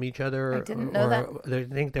bridge from each other. I didn't know that.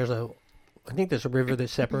 I think there's a river that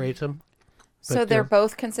separates them. so But, they're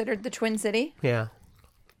both considered the Twin City? Yeah.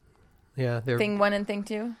 Yeah, they're Thing 1 and Thing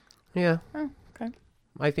 2? yeah. Oh, okay.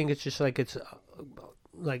 I think it's just like it's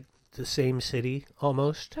like the same city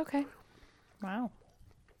almost. Okay. Wow.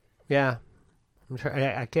 Yeah.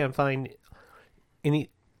 I can't find any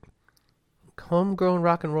homegrown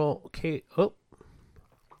rock and roll. Okay. Oh.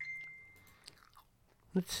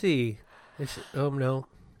 Let's see. Oh no.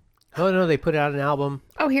 Oh no, they put out an album.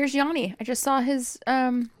 Oh, here's Yanni. I just saw his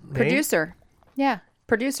producer. Yeah,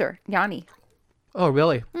 producer, Yanni. Oh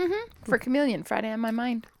really? For Chameleon, Friday on My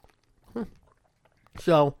Mind.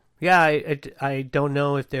 So yeah, I don't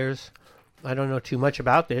know if there's. I don't know too much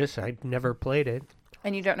about this. I've never played it.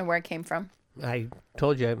 And you don't know where it came from? I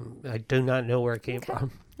told you I do not know where it came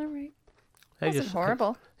from. All right. I Wasn't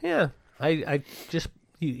horrible. Yeah, I just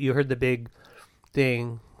you heard the big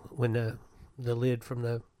thing when the lid from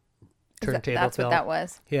the turntable That's fell. what that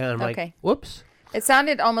was. Yeah, I'm Okay. like, whoops. It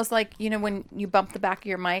sounded almost like, you know, when you bump the back of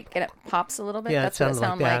your mic and it pops a little bit. Yeah, it That's what it sounded like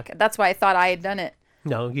sounded that. like. That's why I thought I had done it.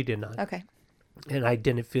 No, you did not. Okay. And I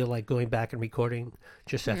didn't feel like going back and recording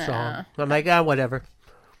just that Nah. song. I'm like, whatever.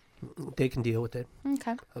 They can deal with it.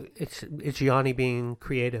 Okay. It's Yanni being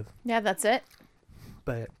creative, Yeah, that's it.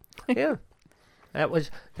 but yeah, that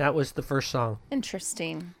was the first song.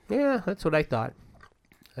 Interesting. Yeah, that's what I thought.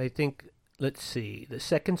 I think, let's see, the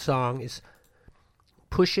second song is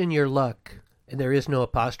Pushin' Your Luck, and there is no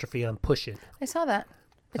apostrophe on Pushin'. I saw that.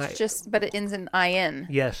 It's I- just, but it ends in IN.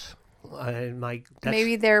 Yes. That's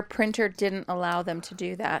Maybe their printer didn't allow them to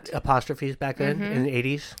do that. apostrophes back then in the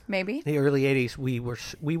 80s. Maybe. The early 80s, we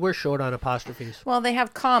were short on apostrophes. Well, they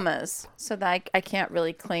have commas, so that I can't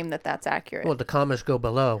really claim that that's accurate. Well, the commas go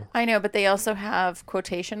below. I know, but they also have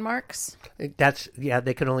quotation marks.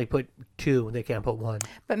 They can only put 2. They can't put 1.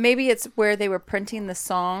 But maybe it's where they were printing the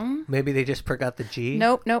song. Maybe they just forgot the G.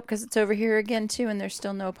 Nope, because it's over here again, too, and there's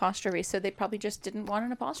still no apostrophe. So they probably just didn't want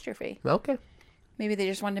an apostrophe. Okay. Maybe they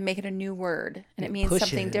just wanted to make it a new word, and it means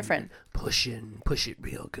something different. Push it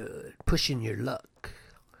real good. Pushing your luck.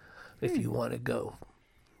 If you want to go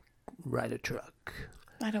ride a truck.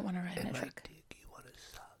 I don't want to ride in a truck. Dick, you want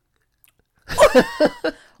to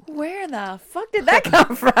suck. Where the fuck did that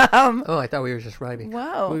come from? Oh, I thought we were just rhyming.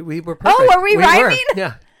 Wow. We were perfect. Oh, are we rhyming?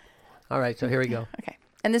 Yeah. All right, so here we go. Okay.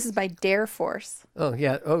 And this is by Dare Force. Oh,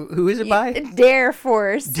 yeah. Oh, who is it by? Dare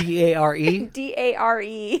Force. D-A-R-E?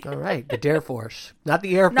 D-A-R-E. All right, the Dare Force. Not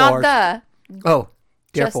the Air Force. Not the. Oh,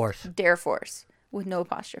 Dare Just Force. Dare Force. With no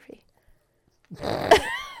apostrophe.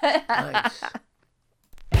 Nice.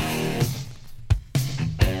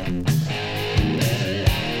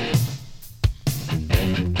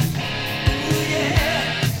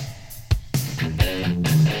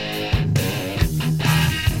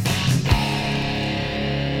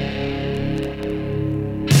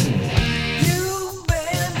 You've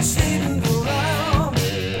been sitting around. I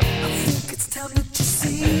think it's time that you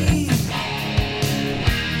see.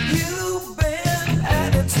 You've been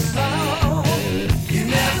at it too long. You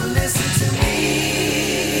never listen to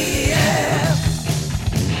me. Yeah.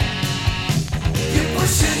 You're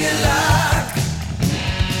pushing your luck.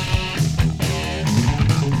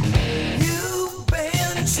 You've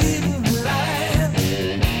been cheating, lying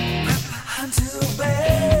behind your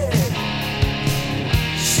back.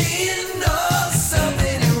 She knows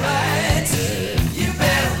something ain't right. You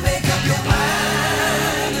better make up your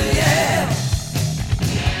mind, yeah.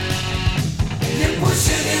 You're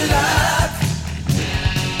pushing your luck.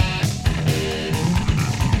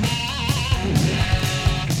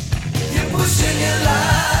 You're pushing your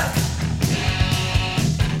luck.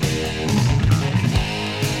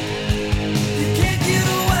 You can't get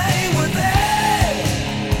away with it.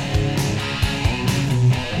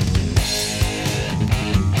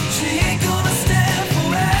 She ain't gonna stand for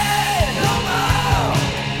it no more.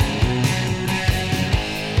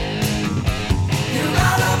 You're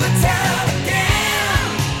out of town again.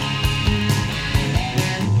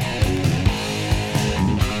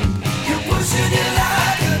 You're pushing your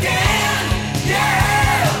luck again,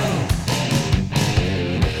 yeah.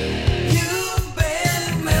 You've been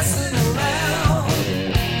messing around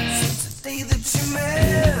since the day that you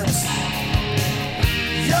met.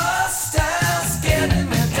 Your style's getting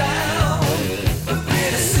me down, but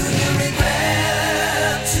pretty soon you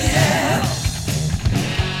regret, yeah.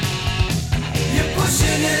 You're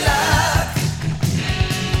pushing your luck.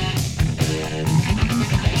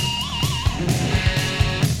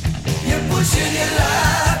 You're pushing your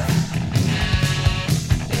luck.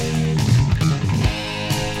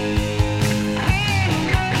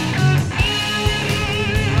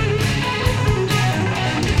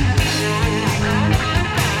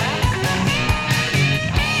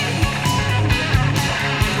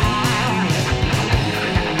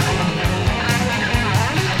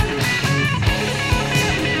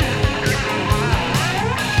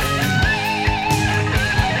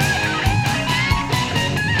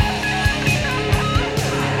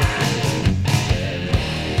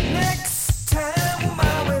 Next time,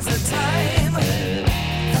 always the time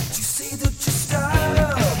that you see that you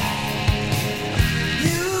stop.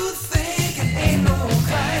 You think it ain't no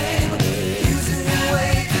crime, using your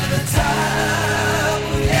way to the top,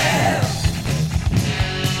 yeah.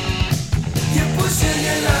 You're pushing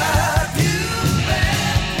your luck, you've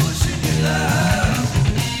been pushing your luck.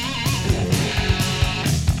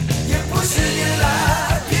 You're pushing your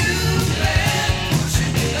luck, you've been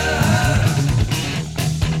pushing your luck.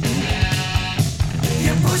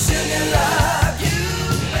 You're pushing your luck,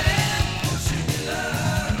 you've been pushing your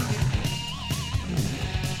luck.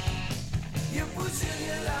 You're pushing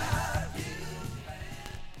your luck,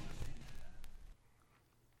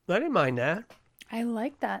 I didn't mind that. I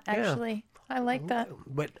like that, actually. I like that.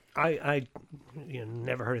 But I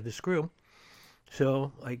never heard of the Screw.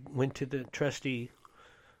 So I went to the trusty...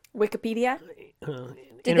 Wikipedia? Uh,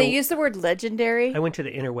 Did they use the word legendary? I went to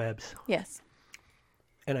the interwebs, Yes.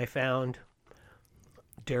 and I found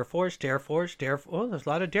Dare Force. Oh, there's a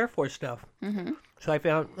lot of Dare Force stuff. Mm-hmm. So I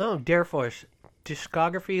found, Dare Force.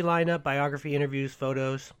 Discography, lineup, biography, interviews,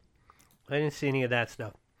 photos. I didn't see any of that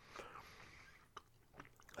stuff.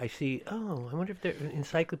 I see, I wonder if they're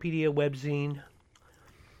encyclopedia, webzine.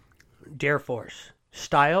 Dare Force.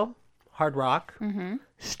 Style, hard rock. Mm-hmm.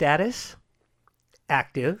 Status,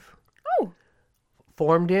 active. Oh.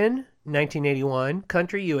 Formed in 1981.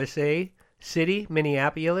 Country, USA. City,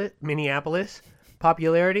 Minneapolis.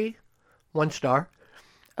 Popularity, 1 star.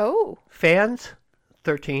 Oh. Fans,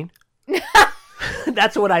 13.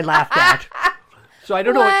 That's what I laughed at. So I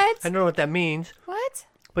don't know. I don't know what that means. What?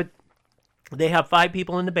 But they have 5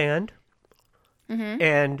 people in the band,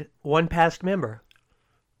 and 1 past member,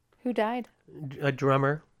 Who died? a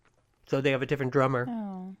drummer. So they have a different drummer.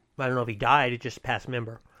 Oh. I don't know if he died. It's just past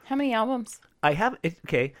member. How many albums? I have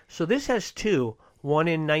okay. So this has 2. One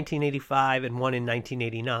in 1985 and one in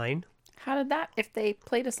 1989. How did that? If they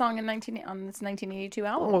played a song on this 1982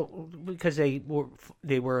 album, Well, because they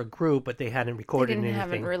were a group, but they hadn't they recorded haven't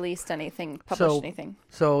anything. released anything, published anything.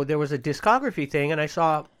 So there was a discography thing, and I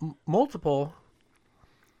saw multiple.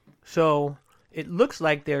 So it looks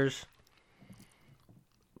like there's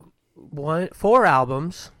 4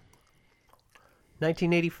 albums.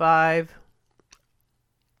 1985,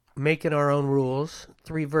 Making Our Own Rules,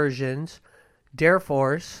 3 versions. Dare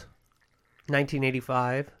Force,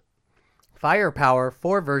 1985. Firepower,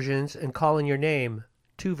 4 versions, and Calling Your Name,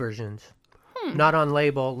 2 versions. Not on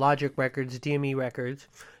label, Logic Records, DME Records.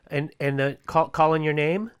 And the Calling Your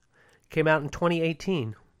Name came out in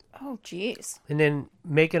 2018. Oh, jeez. And then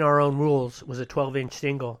Making Our Own Rules was a 12-inch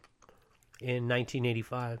single in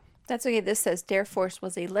 1985. That's okay. This says Dare Force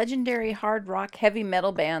was a legendary hard rock heavy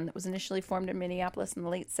metal band that was initially formed in Minneapolis in the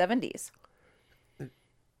late 70s.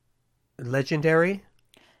 Legendary?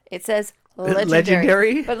 It says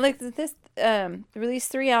Legendary? But like this,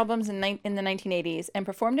 released 3 albums in the 1980s and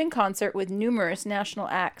performed in concert with numerous national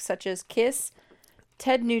acts such as Kiss,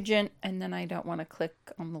 Ted Nugent, and then I don't want to click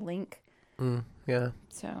on the link. Yeah.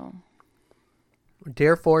 So,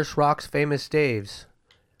 Dare Force rocks Famous Dave's.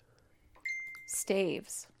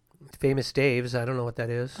 Staves. Famous Dave's, I don't know what that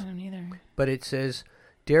is. I don't either. But it says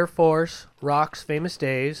Dare Force rocks Famous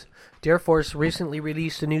Dave's. Dare Force recently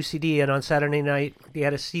released a new CD, and on Saturday night they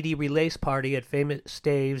had a CD release party at Famous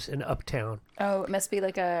Dave's in Uptown. Oh, it must be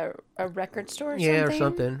like a record store or Yeah, something? or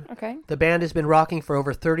something. Okay. The band has been rocking for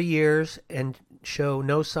over 30 years and show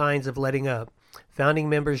no signs of letting up. Founding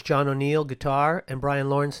members John O'Neill, guitar, and Brian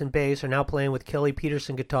Lawrence bass are now playing with Kelly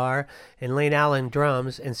Peterson, guitar, and Lane Allen,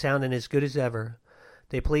 drums, and sounding as good as ever.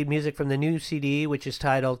 They played music from the new CD, which is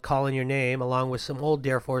titled Calling Your Name, along with some old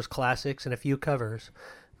Dare Force classics and a few covers.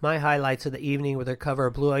 My highlights of the evening were their cover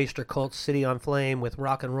of Blue Oyster Cult's City on Flame with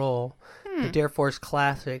Rock and Roll, the Dare Force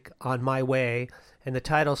classic On My Way, and the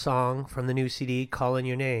title song from the new CD, Calling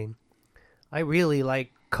Your Name. I really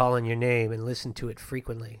like Calling Your Name and listen to it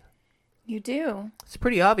frequently. You do? It's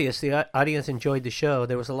pretty obvious the audience enjoyed the show.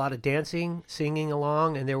 There was a lot of dancing, singing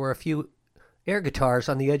along, and there were a few air guitars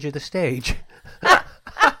on the edge of the stage.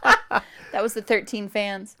 That was the 13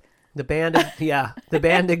 fans. The band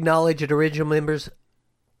acknowledged original members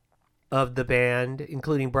of the band,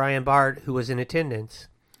 including Brian Bart, who was in attendance.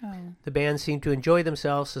 Oh. The band seemed to enjoy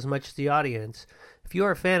themselves as much as the audience. If you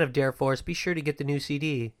are a fan of Dare Force, be sure to get the new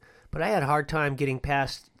CD. But I had a hard time getting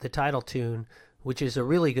past the title tune, which is a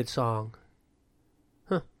really good song.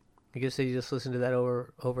 Huh. I guess they just listened to that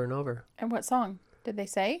over and over. And what song did they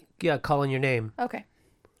say? Yeah, Calling Your Name. Okay.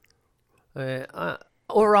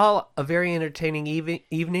 Overall, a very entertaining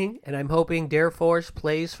evening, and I'm hoping Dare Force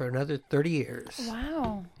plays for another 30 years.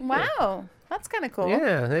 Wow. Wow. That's kind of cool.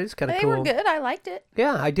 Yeah, that is kind of cool. They were good. I liked it.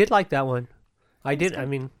 Yeah, I did like that one. I did. I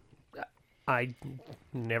mean, I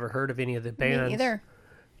never heard of any of the bands. Me either.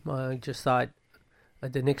 I just thought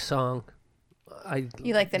the next song.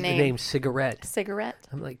 You like the name? The name Cigarette. Cigarette.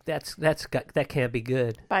 I'm like, that can't be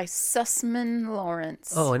good. By Sussman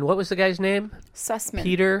Lawrence. Oh, and what was the guy's name? Sussman.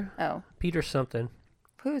 Peter. Oh. Peter something.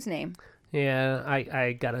 Whose name? Yeah,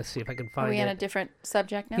 I gotta see if I can find it. Are we on a different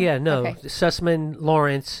subject now? Yeah, no. Okay. Sussman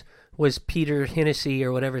Lawrence was Peter Hennessy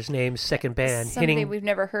or whatever his name's second band. Somebody we've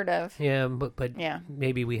never heard of. Yeah, but Yeah.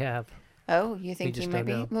 maybe we have. Oh, you think just he might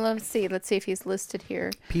be? don't know. Well, let's see. Let's see if he's listed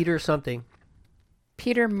here. Peter something.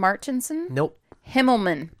 Peter Martinson? Nope.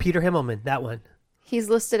 Himmelman. Peter Himmelman, that one. He's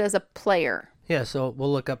listed as a player. Yeah, so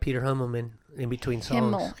we'll look up Peter Himmelman in between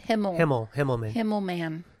songs. Himmelman. Himmelman.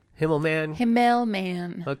 Himmelman. Himmelman.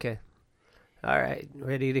 Himmelman. Okay. All right.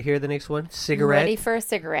 Ready to hear the next one? Cigarette. Ready for a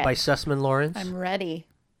cigarette. By Sussman Lawrence. I'm ready.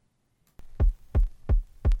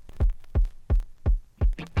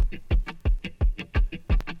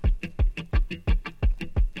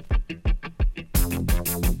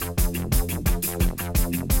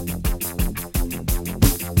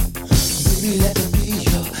 Baby, let me be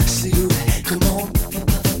your cigarette. Come on,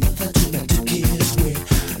 to my kiss way.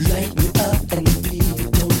 Light me up and baby,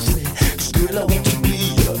 don't sweat. 'Cause girl, I want to be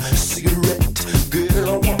your cigarette. Girl,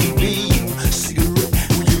 I want to be your cigarette.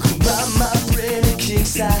 Well, you can buy my brand new king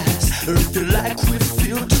size, or if you like with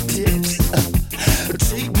filter tips.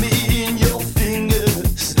 Take me in your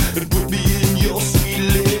fingers and put me in your sweet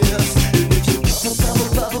lips. And if you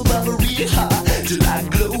bubble real hot till I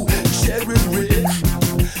glow cherry red.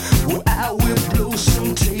 Well, I will blow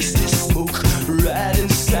some tasty smoke right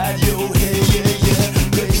inside your head, yeah.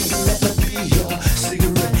 Baby, let me be your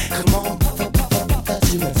cigarette. Come on, puff,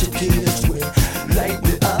 till my tip gets wet. Light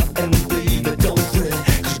me up and baby, don't fret.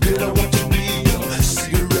 'Cause girl, I want to be your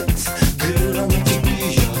cigarette. Girl, I want to be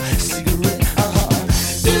your cigarette.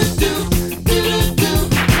 Do, do, do, do, do.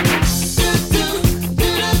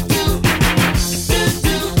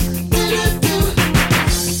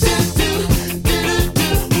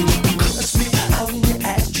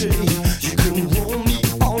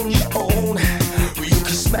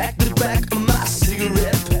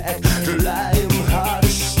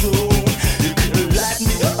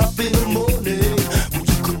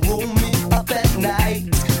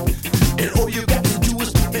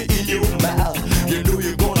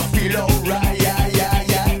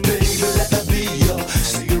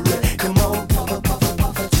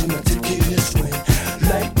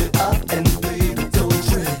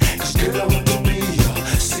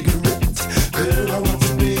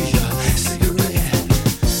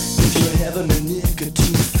 to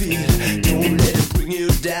feel. Don't let it bring you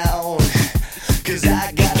down. Cause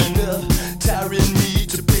I got enough tar in me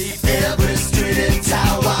to pay every street in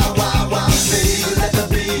town. Wow, wow, wow. Baby, let me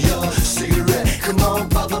be your cigarette. Come on,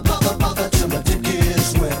 bother, bother, bother till my dick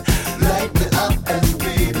is wet. Light me up and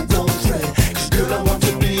baby, don't fret. Cause girl, I want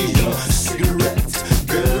to be your cigarette.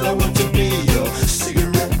 Girl, I want to be your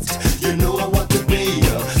cigarette. You know I want to be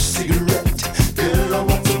your cigarette. Girl, I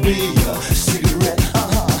want to be your cigarette.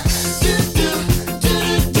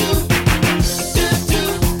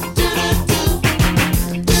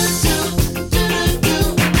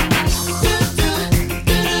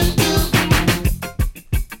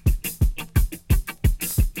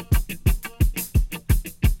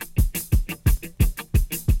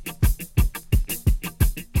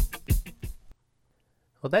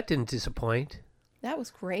 Well, that didn't disappoint. That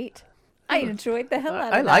was great. I enjoyed the hell out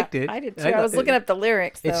of I that. liked it. I did too. I I was li- looking up the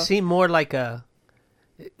lyrics, though. It seemed more like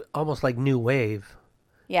almost like new wave,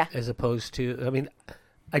 Yeah. as opposed to. I mean,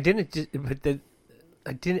 I didn't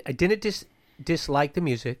dislike the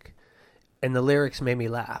music, and the lyrics made me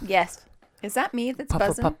laugh. Yes. Is that me that's Puff,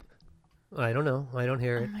 buzzing? puff. I don't know. I don't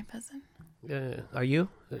hear Am I buzzing? it. Are you?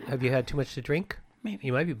 Have you had too much to drink? Maybe.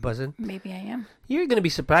 You might be buzzing. Maybe I am. You're going to be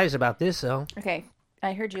surprised about this, though. Okay.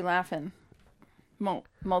 I heard you laughing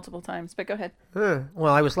multiple times, but go ahead.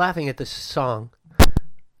 Well, I was laughing at the song.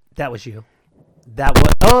 That was you. That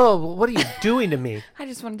was. Oh, what are you doing to me? I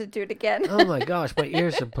just wanted to do it again. Oh my gosh, my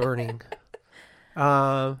ears are burning.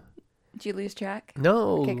 Did you lose track?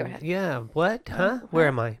 No. Okay, go ahead. Yeah. What? Huh? Where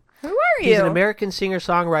am I? Who are you? He's an American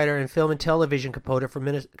singer-songwriter and film and television composer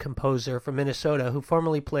from Minnesota who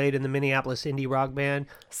formerly played in the Minneapolis indie rock band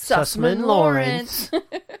Sussman Lawrence.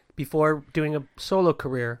 before doing a solo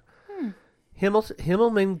career.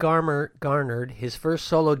 Himmelman garnered his first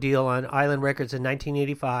solo deal on Island Records in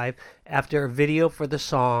 1985 after a video for the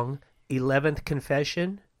song 11th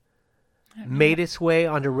Confession made its way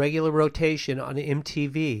onto regular rotation on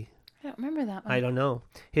MTV. I don't remember that one. I don't know.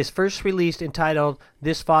 His first release, entitled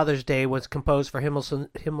This Father's Day, was composed for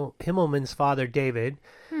Himmelman's father, David.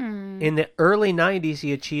 In the early 90s,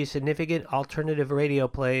 he achieved significant alternative radio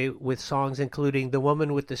play with songs including The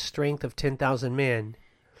Woman with the Strength of 10,000 Men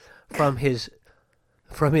from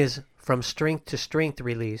From Strength to Strength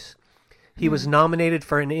release. He was nominated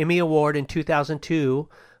for an Emmy Award in 2002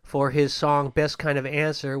 for his song Best Kind of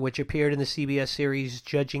Answer, which appeared in the CBS series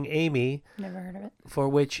Judging Amy, Never heard of it. for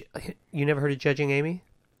which... You never heard of Judging Amy?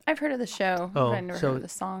 I've heard of the show, but I never heard of the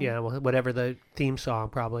song. Yeah, well, whatever the theme song,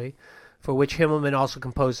 probably, for which Himmelman also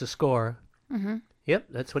composed the score. Mm-hmm. Yep,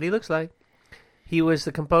 that's what he looks like. He was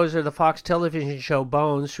the composer of the Fox television show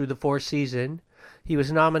Bones through the fourth season. He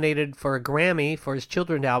was nominated for a Grammy for his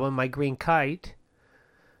children's album, My Green Kite.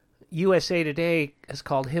 USA Today has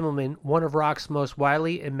called Himmelman one of rock's most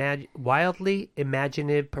wildly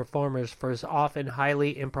imaginative performers for his often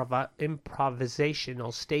highly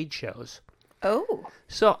improvisational stage shows. Oh.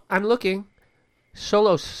 So I'm looking.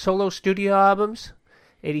 Solo studio albums.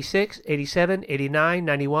 86, 87, 89,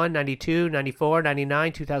 91, 92, 94,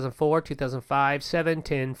 99, 2004, 2005, 7,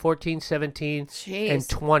 10, 14, 17, Jeez. and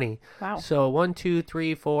 20. Wow. So 1, 2,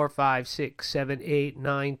 3, 4, 5, 6, 7, 8,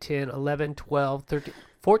 9, 10, 11, 12, 13,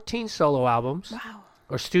 14 solo albums. Wow.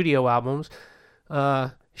 Or studio albums.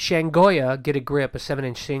 Shangoya, Get a Grip, a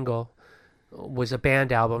 7-inch single, was a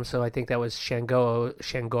band album, so I think that was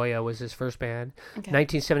Shangoya was his first band. Okay.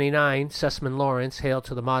 1979, Sussman Lawrence, Hail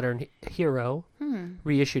to the Modern Hero,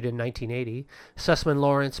 reissued in 1980. Sussman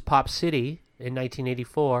Lawrence, Pop City in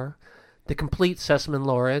 1984. The Complete Sussman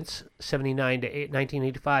Lawrence, 79 to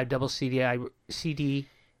 1985, double CD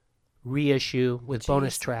reissue with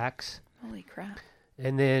bonus tracks. Holy crap.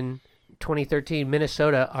 And then 2013,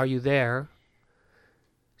 Minnesota, Are You There?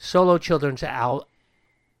 Solo children's albums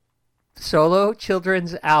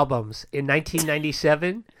in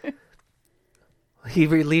 1997. He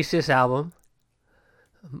released this album.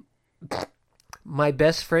 My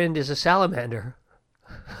Best Friend is a Salamander.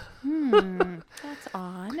 That's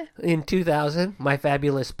odd. In 2000, My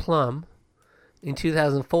Fabulous Plum. In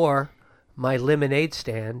 2004, My Lemonade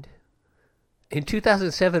Stand. In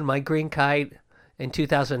 2007, My Green Kite. In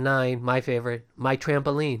 2009, my favorite, My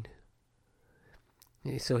Trampoline.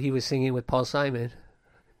 So he was singing with Paul Simon.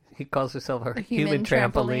 He calls himself a human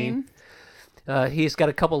trampoline. He's got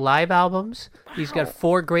a couple live albums. Wow. He's got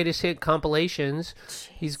 4 greatest hit compilations. Jeez.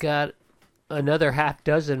 He's got another half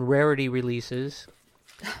dozen rarity releases.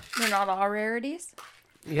 They're not all rarities?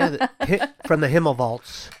 Yeah, from the Himmel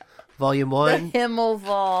Vaults. Volume 1. The Himmel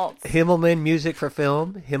Vaults. Himmelman Music for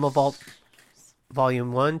Film. Himmel Vault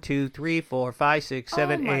Volume 1, 2, 3, 4, 5, 6,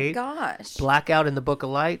 7, 8. Oh my gosh. Blackout in the Book of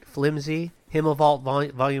Light. Flimsy. Himmel Vault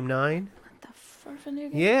Volume 9. What the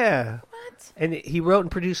Schwarzenegger. Yeah. What? And he wrote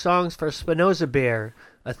and produced songs for Spinoza Bear,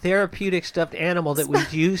 a therapeutic stuffed animal that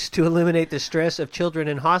was used to eliminate the stress of children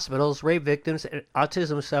in hospitals, rape victims, and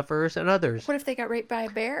autism sufferers, and others. What if they got raped by a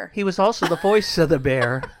bear? He was also the voice of the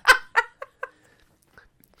bear.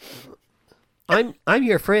 I'm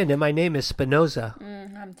your friend, and my name is Spinoza.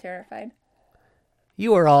 I'm terrified.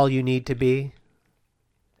 You are all you need to be.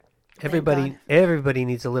 God. Everybody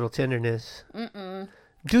needs a little tenderness.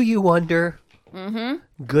 Do you wonder?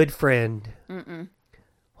 Good friend.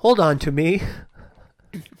 Hold on to me.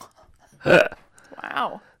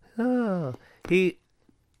 Wow. Oh,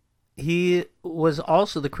 he was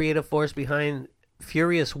also the creative force behind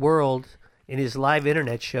Furious World in his live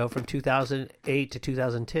internet show from 2008 to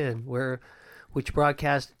 2010, which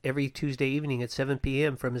broadcast every Tuesday evening at 7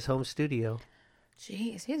 p.m. from his home studio.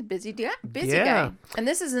 Jeez, he's a busy guy. Busy Yeah. guy. And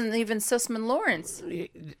this isn't even Sussman Lawrence.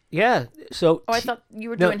 Yeah, so Oh, I thought you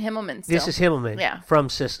were no, doing Himmelman still. this is Himmelman, Yeah.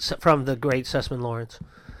 from the great Sussman Lawrence.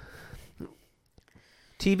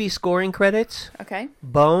 TV scoring credits: Okay.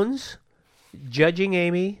 Bones, Judging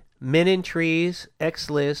Amy, Men in Trees,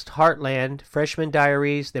 X-List, Heartland, Freshman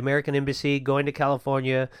Diaries, The American Embassy, Going to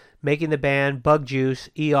California, Making the Band, Bug Juice,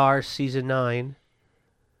 ER Season 9.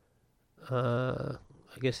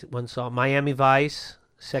 I guess one song. Miami Vice,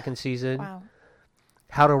 second season. Wow.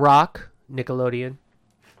 How to Rock, Nickelodeon.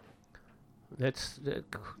 That's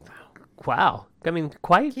wow. I mean,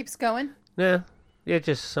 quite. Keeps going. Yeah,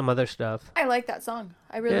 just some other stuff. I like that song.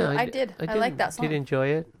 I really, Yeah, I did. I like that song. Did enjoy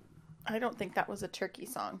it. I don't think that was a turkey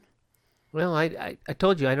song. Well, I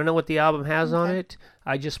told you I don't know what the album has on Okay. it.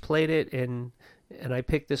 I just played it and I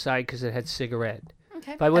picked the side because it had Cigarette.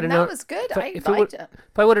 Okay. If I would've and that known- was good. if I- I if it liked would- it.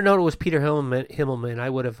 If I would have known it was Peter Himmelman, I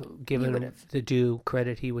would have given him would've. the due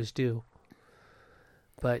credit he was due.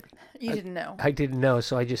 But You didn't know. I didn't know,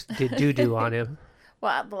 so I just did doo on him.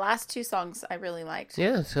 Well, the last two songs I really liked.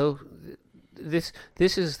 Yeah, so this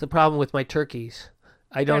is the problem with my turkeys.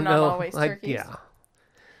 I don't not know. always turkeys. Yeah,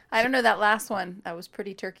 I don't know that last one. That was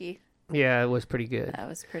pretty turkey. it was pretty good. That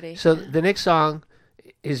was pretty. So the next song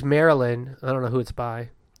is Marilyn. I don't know who it's by.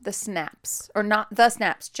 The Snaps, or not the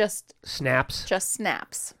Snaps, just Snaps.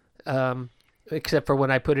 Snaps. Except for when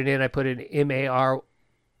I put it in Marylyh.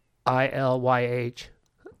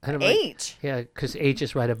 And I'm like, H. yeah, because H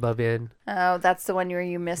is right above in. Oh, that's the one where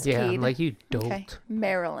you miskeyed. Yeah, I'm like, you don't. Okay.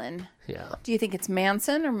 Marilyn. Yeah. Do you think it's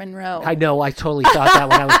Manson or Monroe? I know, I totally thought that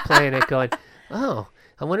when I was playing it, going, oh,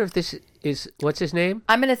 I wonder if this is, what's his name?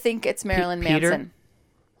 I'm gonna think it's Marilyn Peter? Manson.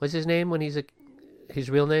 What's his name when his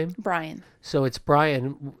real name? Brian. So it's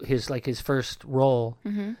Brian, his first role,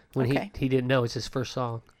 when Okay. he didn't know it's his first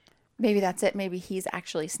song. Maybe that's it. Maybe he's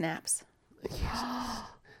actually Snaps.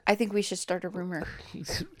 I think we should start a rumor.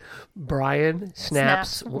 Brian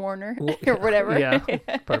Snaps. Warner or whatever. Yeah,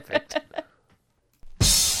 perfect.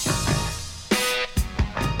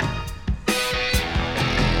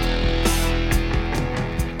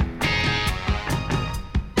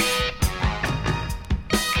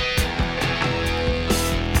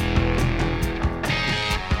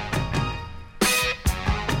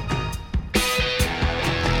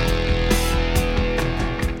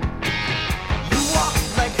 You walk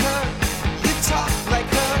like her, you talk like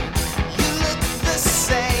her, you look the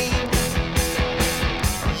same.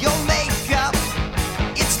 Your makeup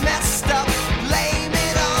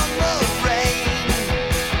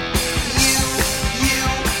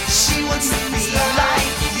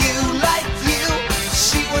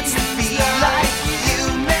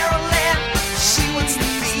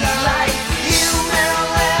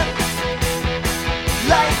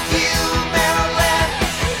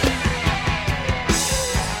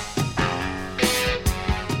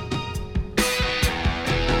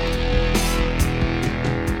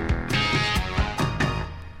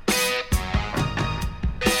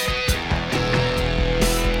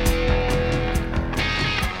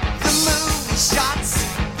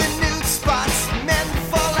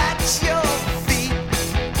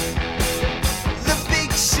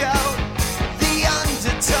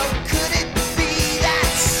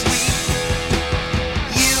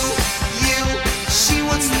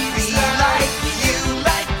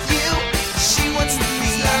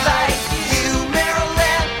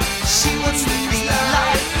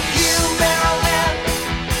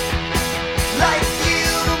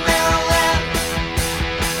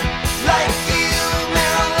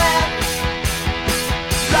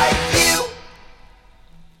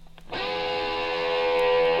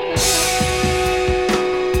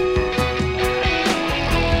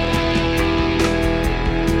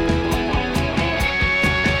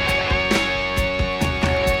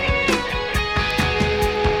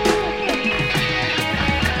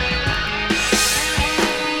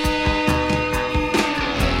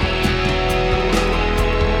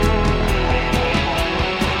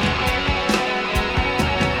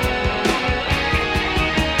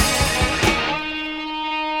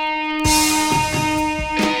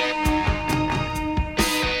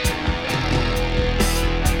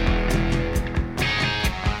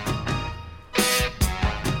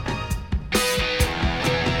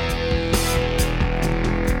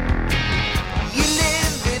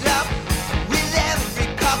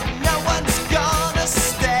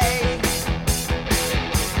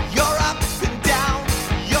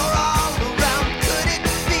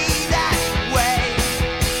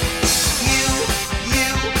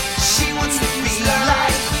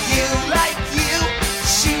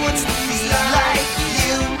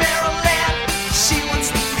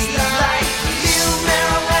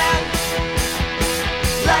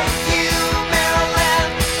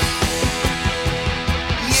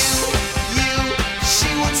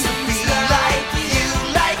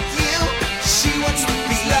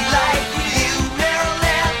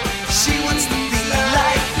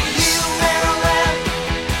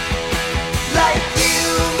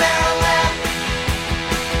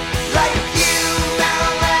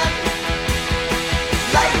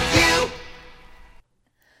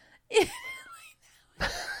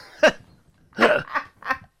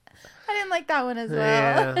that one as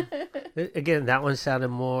well. Yeah. Again, that one sounded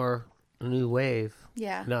more new wave,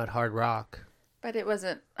 Yeah. not hard rock. But it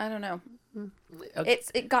wasn't, I don't know. Okay.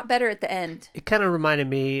 It got better at the end. It kind of reminded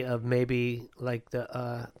me of maybe like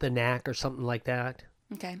the Knack or something like that.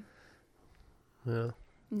 Okay. Yeah.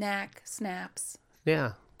 Knack, Snaps.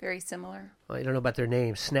 Yeah. Very similar. I don't know about their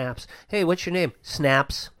names. Snaps. Hey, what's your name?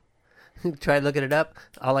 Snaps. Tried looking it up.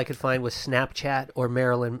 All I could find was Snapchat or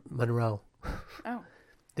Marilyn Monroe. Oh.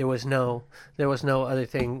 There was no other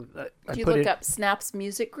thing. Did you look up Snaps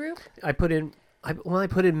music group? I put in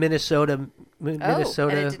Minnesota,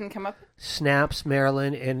 Minnesota. And it didn't come up? Snaps,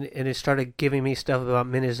 Maryland, and it started giving me stuff about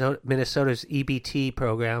Minnesota's EBT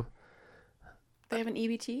program. They have an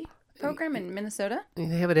EBT program in Minnesota? They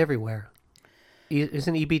have it everywhere.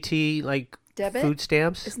 Isn't EBT like Debit? food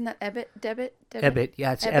stamps? Isn't that Debit? EBIT,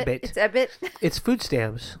 yeah, it's EBIT. It's EBIT? It's food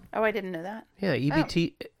stamps. Oh, I didn't know that. Yeah,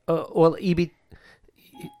 EBT.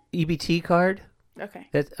 EBT card. Okay.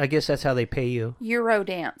 I guess that's how they pay you.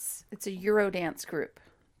 Eurodance. It's a Eurodance group.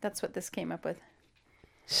 That's what this came up with.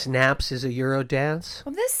 Snaps is a Euro dance.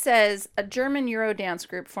 Well, this says a German Eurodance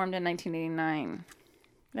group formed in 1989.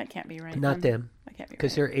 That can't be right. Not then. them. That can't be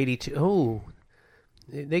Because right. they're 82. Oh,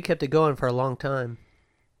 they kept it going for a long time.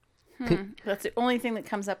 That's the only thing that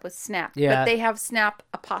comes up with Snap. Yeah. But they have Snap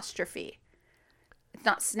apostrophe. It's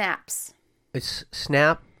not Snaps. It's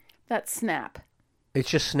Snap. That's Snap. It's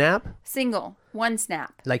just Snap, Single. One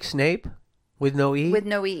Snap. like Snape, with no E With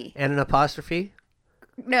no E. and an apostrophe.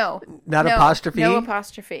 No. Not no, apostrophe? No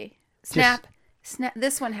apostrophe. Snap. Snap.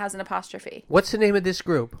 This one has an apostrophe. What's the name of this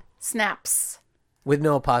group? Snaps. With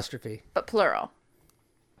no apostrophe, But plural.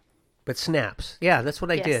 but Snaps. Yeah, that's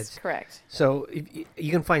what I Yes, did. correct. So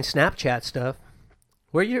you can find Snapchat stuff.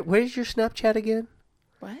 Where's your Snapchat again?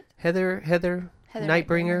 What? Heather Heather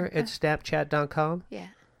Nightbringer Nightbringer. at Snapchat.com. Yeah.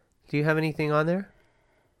 Do you have anything on there?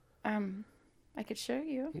 I could show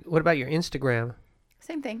you. What about your Instagram?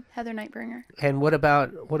 Same thing. Heather Nightbringer. And what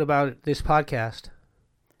about this podcast?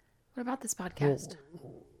 What about this podcast?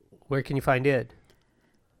 Where can you find it?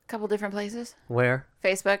 A couple different places. Where?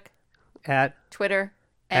 Facebook, At Twitter,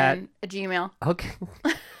 and a Gmail. okay.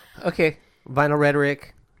 Okay. Vinyl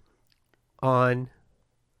Rhetoric on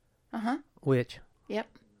which? Yep.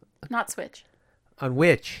 Not Switch. On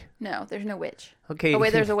which? No, there's no witch. Okay. Oh,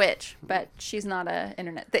 wait, there's a witch, but she's not a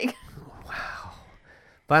internet thing.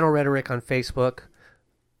 Vinyl Rhetoric on Facebook.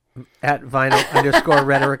 At Vinyl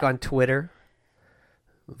 _Rhetoric on Twitter.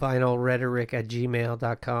 Vinyl Rhetoric at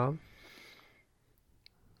gmail.com.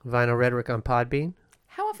 Vinyl Rhetoric on Podbean.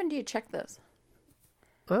 How often do you check those?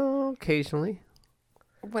 Oh, occasionally.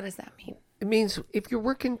 What does that mean? It means if you're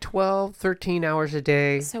working 12, 13 hours a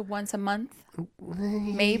day. So once a month?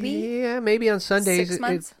 Maybe? Yeah, maybe on Sundays. 6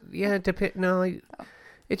 months?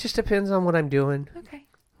 It just depends on what I'm doing. Okay.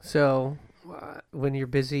 So when you're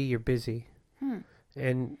busy, you're busy.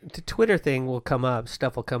 And the Twitter thing will come up.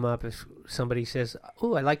 Stuff will come up if somebody says,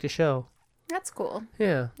 "Oh, I like the show." That's cool.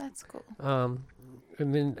 Yeah. That's cool.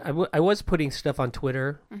 And then I was putting stuff on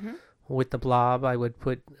Twitter with the blob. I would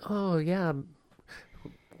put, "Oh yeah,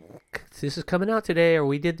 this is coming out today," or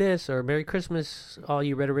 "We did this," or "Merry Christmas, all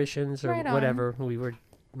you rhetoricians," or Right on. whatever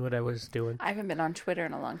what I was doing. I haven't been on Twitter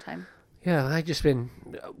in a long time. Yeah, I just been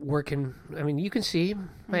working. I mean, you can see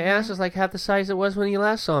my ass is like half the size it was when you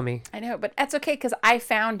last saw me. I know, but that's okay because I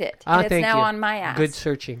found it. And it's Thank now you. on my ass. Good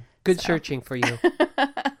searching. Good searching for you.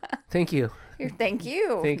 Thank you. Thank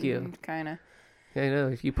you. Thank you. Kind of. I know.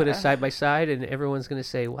 If you put us side by side, and everyone's going to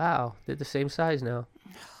say, "Wow, they're the same size now."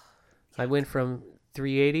 I went from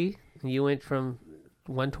 380, and you went from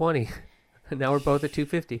 120, and now we're both at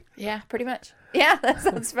 250. Yeah, pretty much. Yeah, that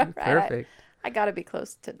sounds about right. Perfect. I got to be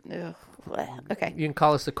close to. Ugh, bleh. Okay. You can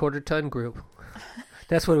call us the Quarter Ton Group.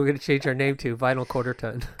 That's what we're going to change our name to, Vinyl Quarter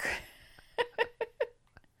Ton.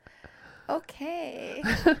 Okay.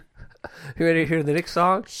 You ready to hear the next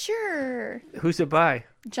song? Sure. Who's it by?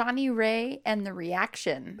 Johnny Ray and the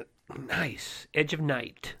Reaction. Nice. Edge of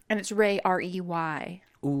Night. And it's Ray, R-E-Y.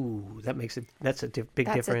 Ooh, that's a big That's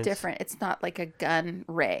difference. a different. It's not like a gun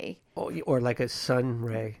ray Or like a sun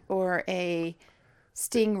ray. or a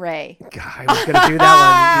stingray. God, I was going to do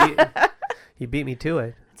that one. You beat me to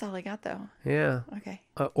it. That's all I got though. Yeah. Okay.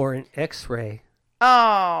 Or an X-ray.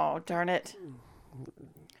 Oh, darn it.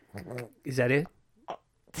 Is that it?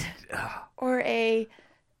 Or a.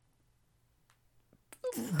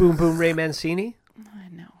 Boom Boom Ray Mancini?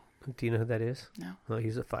 No. Do you know who that is? No. Oh,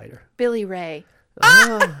 he's a fighter. Billy Ray.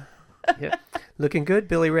 Oh, yeah. Looking good,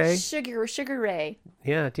 Billy Ray. Sugar Ray.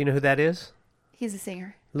 Yeah. Do you know who that is? He's a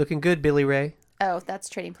singer. Looking good, Billy Ray. Oh, that's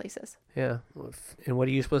Trading Places. Yeah. And what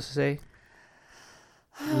are you supposed to say?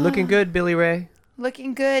 Looking good, Billy Ray.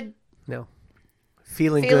 Looking good. No.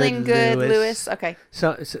 Feeling Feeling Good, Good, Lewis. Okay.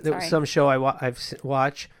 So there was Sorry. some show I've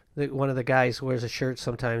watched. One of the guys wears a shirt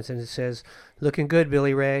sometimes, and it says, "Looking good,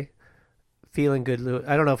 Billy Ray." Feeling Good, Lewis.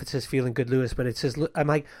 I don't know if it says Feeling Good, Lewis, but it says. I'm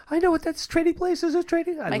like, I know what that's Trading Places is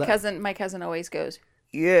trading. My cousin always goes,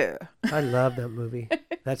 yeah. I love that movie.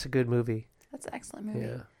 That's a good movie. That's an excellent movie.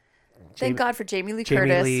 Yeah. Thank God for Jamie Lee Jamie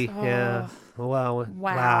Curtis. Lee. Oh, Yeah. Wow.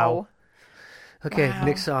 Wow. Okay, Wow.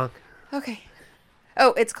 next song. Okay.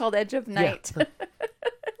 Oh, it's called Edge of Night.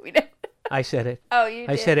 We know. I said it. Oh, you did.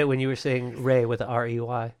 I said it when you were saying Ray with the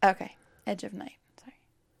R-E-Y. Okay. Edge of Night. Sorry.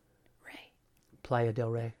 Ray. Playa del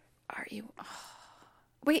Rey. R-E. Oh.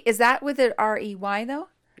 Wait, is that with an R-E-Y though?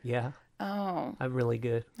 Yeah. Oh. I'm really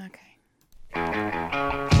good. Okay.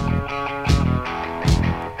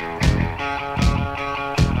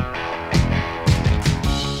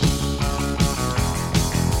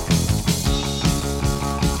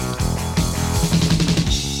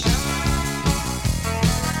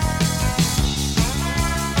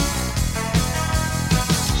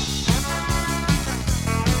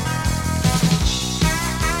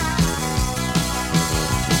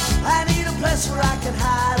 I need a place where I can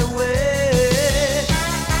hide away.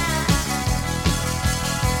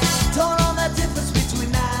 Don't know the difference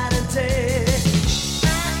between night and day.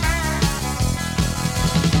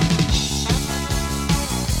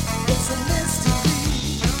 It's a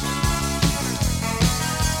mystery.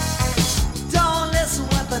 Don't listen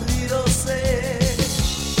what the needles say.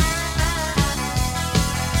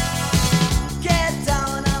 Get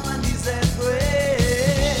down on my knees and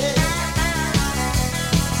pray.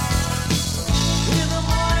 In the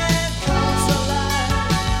morning comes the light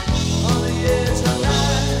on the edge of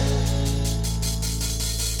night.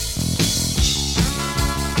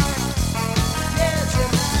 Edge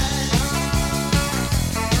of night.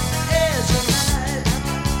 Edge of night.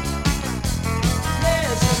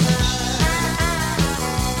 Edge of night.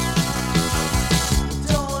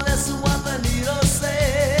 Don't listen what the needles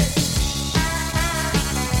say.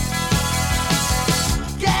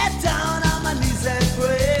 Get down on my knees and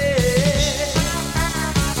pray.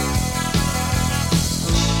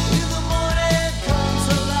 In the morning comes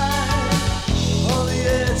the light on the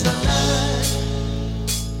edge of night.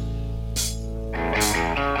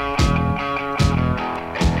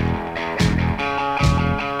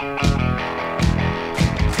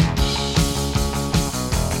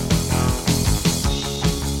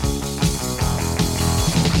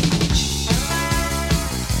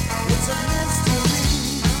 It's a mystery.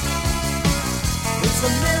 It's a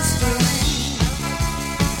mystery.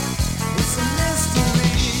 It's a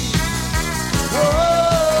mystery.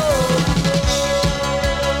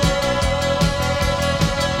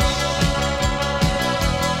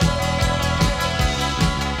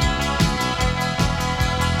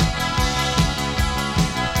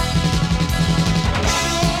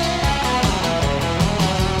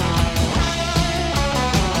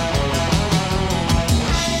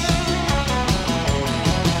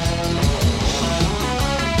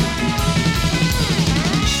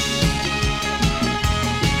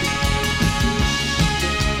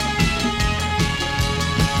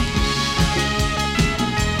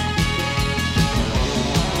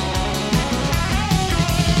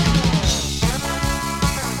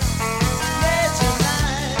 Edge of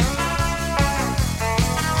night.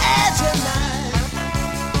 Edge of night.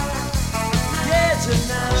 Edge of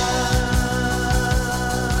night.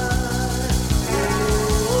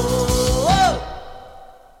 Oh.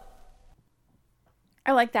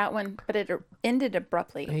 I like that one, but it ended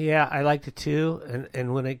abruptly. Yeah, I liked it too.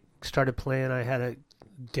 And when it started playing, I had a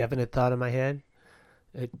definite thought in my head.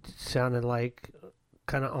 It sounded like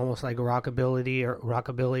kind of almost like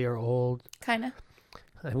rockabilly or old. Kind of.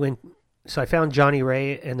 So I found Johnny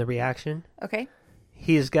Ray and the Reaction. Okay.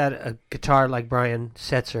 He has got a guitar like Brian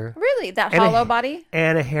Setzer Really? That And a- hollow body?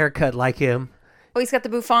 and a haircut like him. Oh, he's got the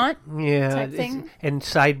bouffant? Yeah, Type it's- thing? and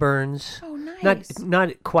sideburns. Oh, nice.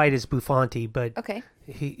 Not quite as bouffanty, but Okay.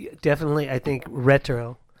 he definitely, I think,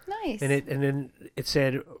 retro. Nice. And then it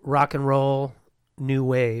said rock and roll, new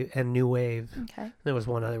wave, and new wave. Okay. There was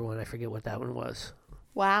one other one. I forget what that one was.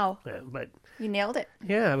 Wow. Yeah, but You nailed it.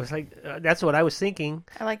 yeah, I was like, that's what I was thinking.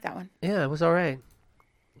 I like that one. Yeah, it was all right.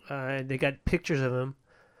 They got pictures of him,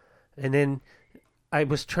 and then I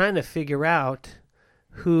was trying to figure out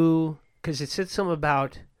who, because it said something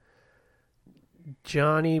about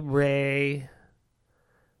Johnny Ray,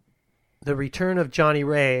 the return of Johnny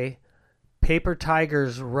Ray, Paper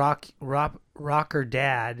Tiger's rocker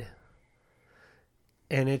dad,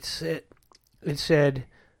 and it said,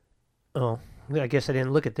 oh, I guess I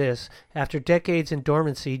didn't look at this. After decades in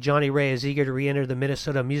dormancy, Johnny Ray is eager to re-enter the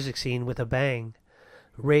Minnesota music scene with a bang.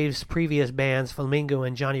 Rave's previous bands, Flamingo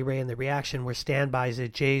and Johnny Ray and the Reaction, were standbys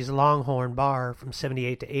at Jay's Longhorn Bar from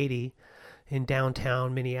 78 to 80 in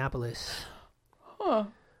downtown Minneapolis. Huh.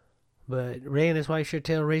 But Ray and his wife shared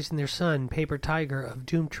tale raising their son, Paper Tiger of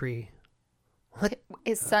Doomtree. What?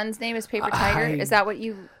 His son's name is Paper Tiger? Is that what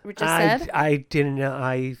you just said? I didn't know.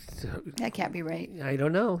 That can't be right. I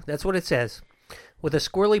don't know. That's what it says. With a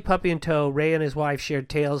squirrely puppy in tow, Ray and his wife shared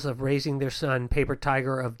tales of raising their son, Paper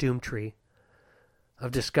Tiger of Doomtree,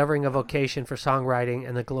 of discovering a vocation for songwriting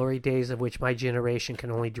and the glory days of which my generation can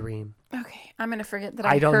only dream. Okay, I'm going to forget that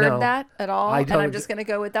I I don't heard know. that at all, I and don't- I'm just going to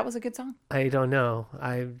go with that was a good song. I don't know.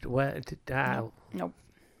 Nope.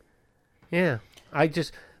 Yeah.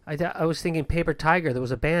 I was thinking Paper Tiger. There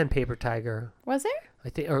was a band, Paper Tiger. Was there? I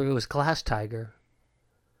think, or it was Glass Tiger.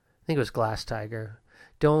 I think it was Glass Tiger.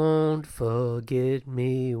 Don't forget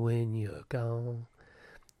me when you're gone.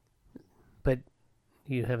 But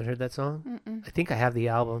you haven't heard that song? Mm-mm. I think I have the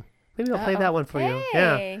album. Maybe I'll play that one for you.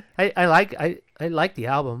 Hey. Yeah, I like the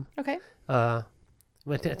album. Okay. But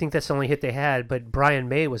I think that's the only hit they had. But Brian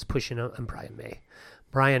May was pushing them.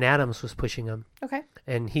 Brian Adams was pushing them, Okay.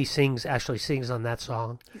 and he actually sings on that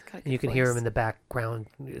song. He's got a And you good can hear him voice. in the background.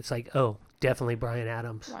 It's like, oh, definitely Brian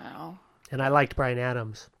Adams. Wow. And I liked Brian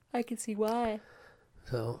Adams. I can see why.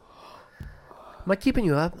 So, am I keeping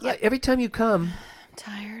you up? Yep. Every time you come, I'm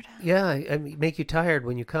tired. yeah, I make you tired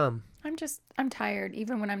when you come. I'm tired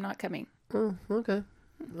even when I'm not coming. Oh, okay.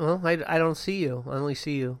 Well, I don't see you. I only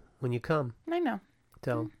see you when you come. I know.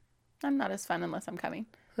 So, I'm not as fun unless I'm coming.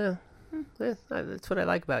 yeah, that's what I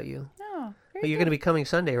like about you. Oh, But you're going to be coming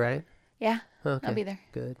Sunday, right? Yeah, Okay. I'll be there.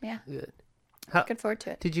 Good. Yeah. Good. Looking forward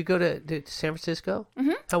to it. Did you go to San Francisco?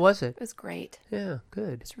 Mhm. How was it? It was great. Yeah,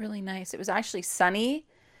 good. It's really nice. It was actually sunny,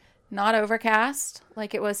 not overcast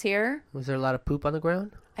like it was here. Was there a lot of poop on the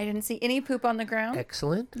ground? I didn't see any poop on the ground.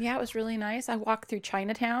 Excellent. Yeah, it was really nice. I walked through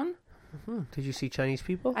Chinatown. Did you see Chinese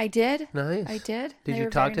people? I did. Nice. I did. Did They you were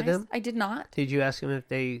talk very to nice. them? I did not. Did you ask them if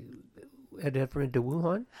they had ever been to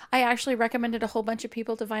Wuhan? I actually recommended a whole bunch of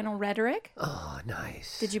people to Vinyl Rhetoric. Oh,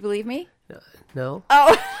 nice. Did you believe me? No.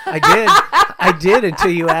 Oh, I did. I did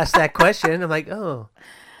until you asked that question. I'm like, oh,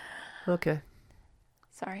 okay.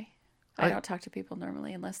 sorry. I don't talk to people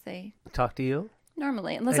normally unless they Talk to you, unless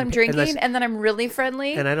And I'm drinking unless- and then I'm really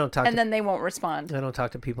friendly and I don't talk. and then they won't respond. I don't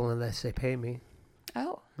talk to people unless they pay me.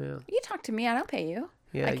 Oh, Yeah. you talk to me. I don't pay you.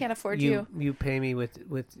 Yeah. I can't afford you. You pay me with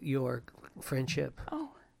your friendship.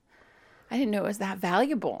 Oh, I didn't know it was that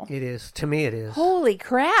valuable. It is to me. It is. Holy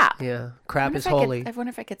crap! Yeah. Crap wonder is if I could- holy. I wonder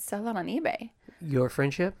if I could sell that on eBay. Your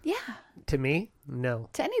friendship Yeah, to me? No.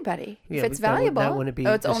 to anybody. Yeah, if it's but that would- valuable, that wouldn't be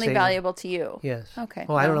oh, it's the only same. valuable to you. Yes. Okay,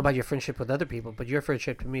 Well, I don't well. know about your friendship with other people, but your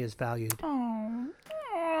friendship to me is valued. Oh.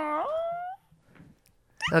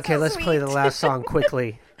 Okay, let's play the sweet. last song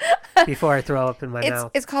quickly before I throw up in my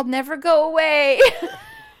mouth. It's called Never Go Away.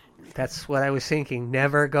 That's what I was thinking.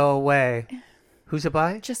 Never go away. Who's it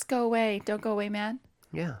by? Just go away. Don't go away, man.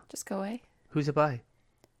 Yeah. Just go away. Who's it by?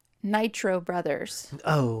 Nitro Brothers.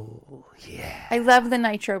 Oh, yeah. I love the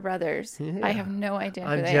Nitro Brothers. Yeah. I have no idea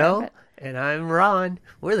who I'm they Joe, are. and I'm Ron.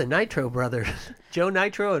 We're the Nitro Brothers. Joe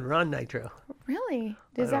Nitro and Ron Nitro. But really?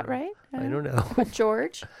 Is that right? I don't know. But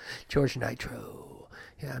George? George Nitro.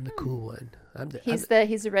 Yeah, I'm the cool one. He's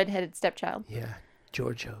the redheaded stepchild. Yeah,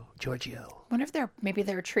 Giorgio. Wonder if maybe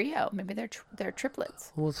they're a trio. Maybe they're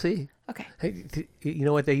triplets. We'll see. Okay. Hey, you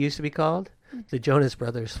know what they used to be called? The Jonas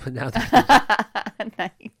Brothers, but now they're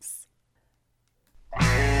Nice.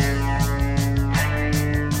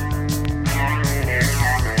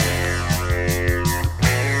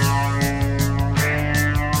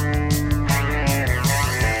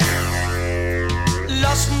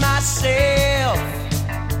 Lost myself,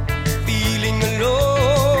 feeling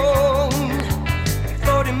alone.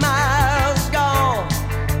 40 miles gone,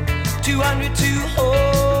 200 to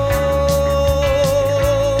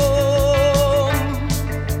home.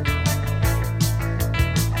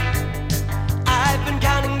 I've been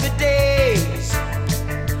counting the days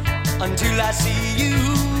until I see you.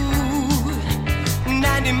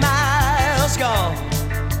 90 miles gone,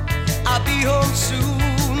 I'll be home soon.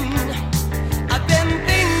 I've been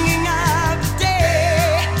thinking of the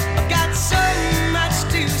day. I've got so much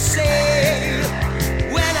to say.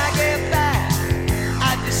 When I get back,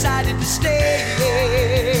 I've decided to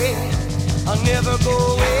stay. I'll never go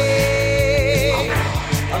away.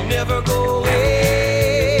 I'll never go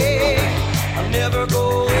away. I'll never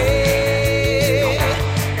go away.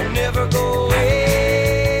 I'll never go away.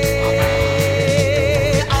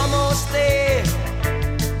 Almost there.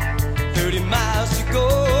 30 miles to go.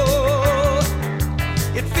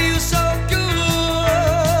 It feels so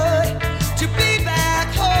good to be back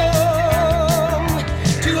home.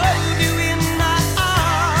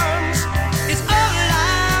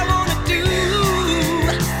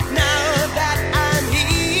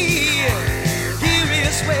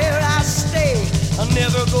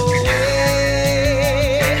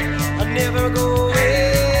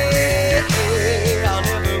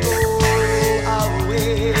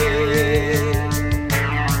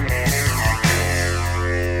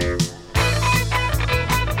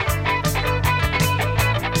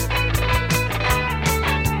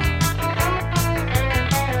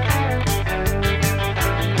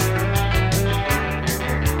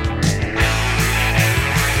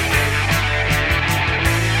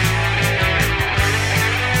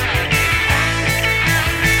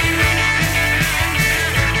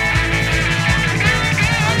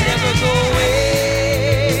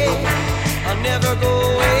 I'll never go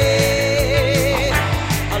away.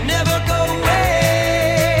 I'll never go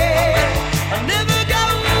away. I'll never go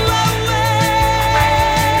away.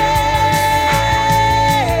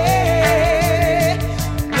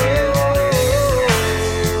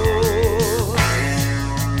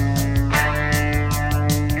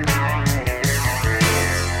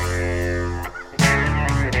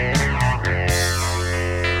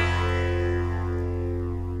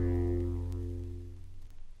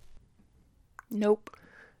 Nope.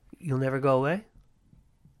 You'll never go away?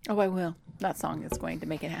 Oh, I will. That song is going to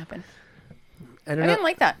make it happen. I I don't know. didn't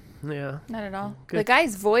like that. Yeah. Not at all. Good. The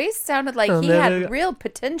guy's voice sounded like I'll he never had go- real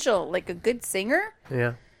potential, like a good singer.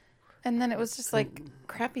 Yeah. And then it was just like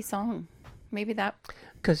crappy song. Maybe that.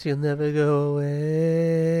 'Cause you'll never go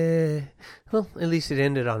away. Well, at least it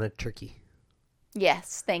ended on a turkey.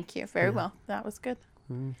 Yes, thank you. Very well. That was good.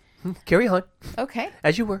 Carry on, Okay,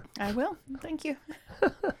 as you were. I will. Thank you.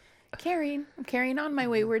 I'm carrying on my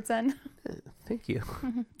wayward son. Thank you.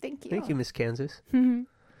 Thank you. Thank you, Miss Kansas.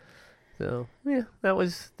 So, yeah, that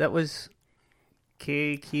was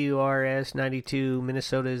KQRS 92,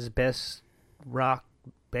 Minnesota's best rock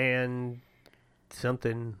band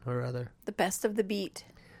something or other. The best of the beat.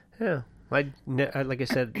 Yeah. Like I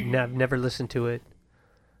said, I've never listened to it.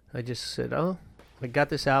 I just said, oh, I got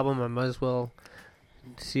this album. I might as well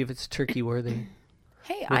see if it's turkey worthy.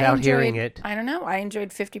 Hey, Without I enjoyed, hearing it. I don't know. I enjoyed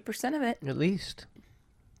 50% of it. At least.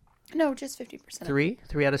 No, just 50%. 3?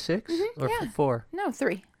 3 out of 6? Or yeah. 4? No,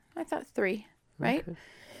 3. I thought 3. Right? Okay.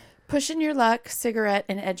 Pushing Your Luck, Cigarette,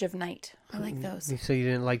 and Edge of Night. I like those. So you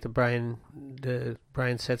didn't like the Brian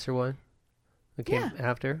Setzer one that came Yeah.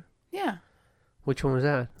 after? Yeah. Which one was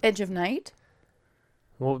that? Edge of Night,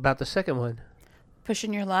 What about the second one?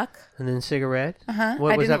 Pushing Your Luck. And then Cigarette? Uh-huh.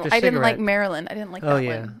 What was after I didn't like Cigarette? Maryland. I didn't like Oh, that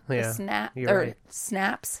yeah. one. Yeah. The snap You're or right.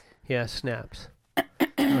 snaps. Yeah, Snaps.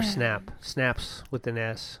 Or Snap. Snaps with an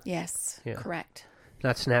S. Yes. Yeah. Correct.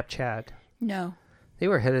 Not Snapchat. No. They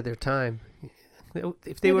were ahead of their time.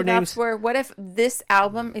 If they Maybe were named that's where. What if this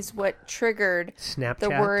album is what triggered Snapchat? the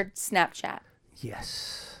word Snapchat?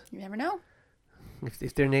 Yes. You never know.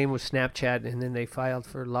 If their name was Snapchat and then they filed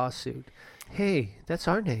for a lawsuit. Hey, that's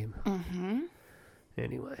our name. Mm-hmm.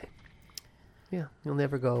 Anyway. Yeah, you'll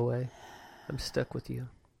never go away. I'm stuck with you.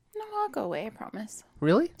 No, I'll go away. I promise.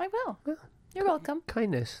 Really? I will. Yeah. You're welcome.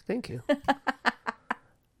 Kindness. Thank you.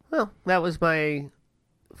 Well, that was my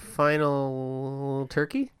final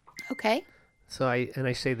turkey. Okay. So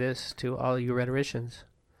I say this to all you rhetoricians.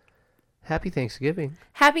 Happy Thanksgiving.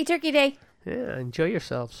 Happy Turkey Day, Yeah, enjoy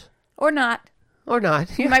yourselves. or not. Or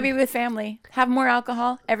not. You might be with family. Have more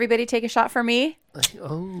alcohol. Everybody take a shot for me.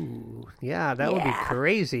 Oh, yeah, that would be Yeah.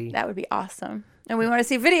 crazy. That would be awesome. And we want to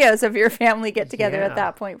see videos of your family get together Yeah. at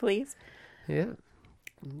that point, please. Yeah.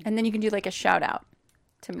 And then you can do like a shout out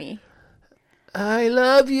to me. I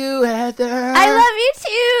love you, Heather. I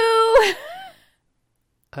love you too.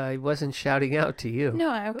 I wasn't shouting out to you.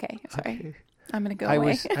 No, okay. Sorry. Okay. I'm going to go I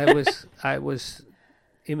away. I was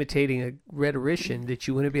imitating a rhetorician that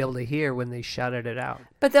you wouldn't be able to hear when they shouted it out.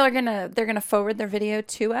 But they're going to forward their video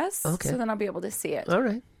to us. Okay. So then I'll be able to see it. All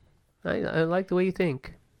right. I like the way you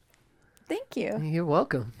think. Thank you. You're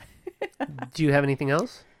welcome. Do you have anything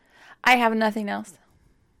else? I have nothing else.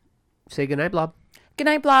 Say goodnight, Blob. Good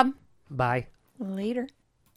night, Blob. Bye. Later.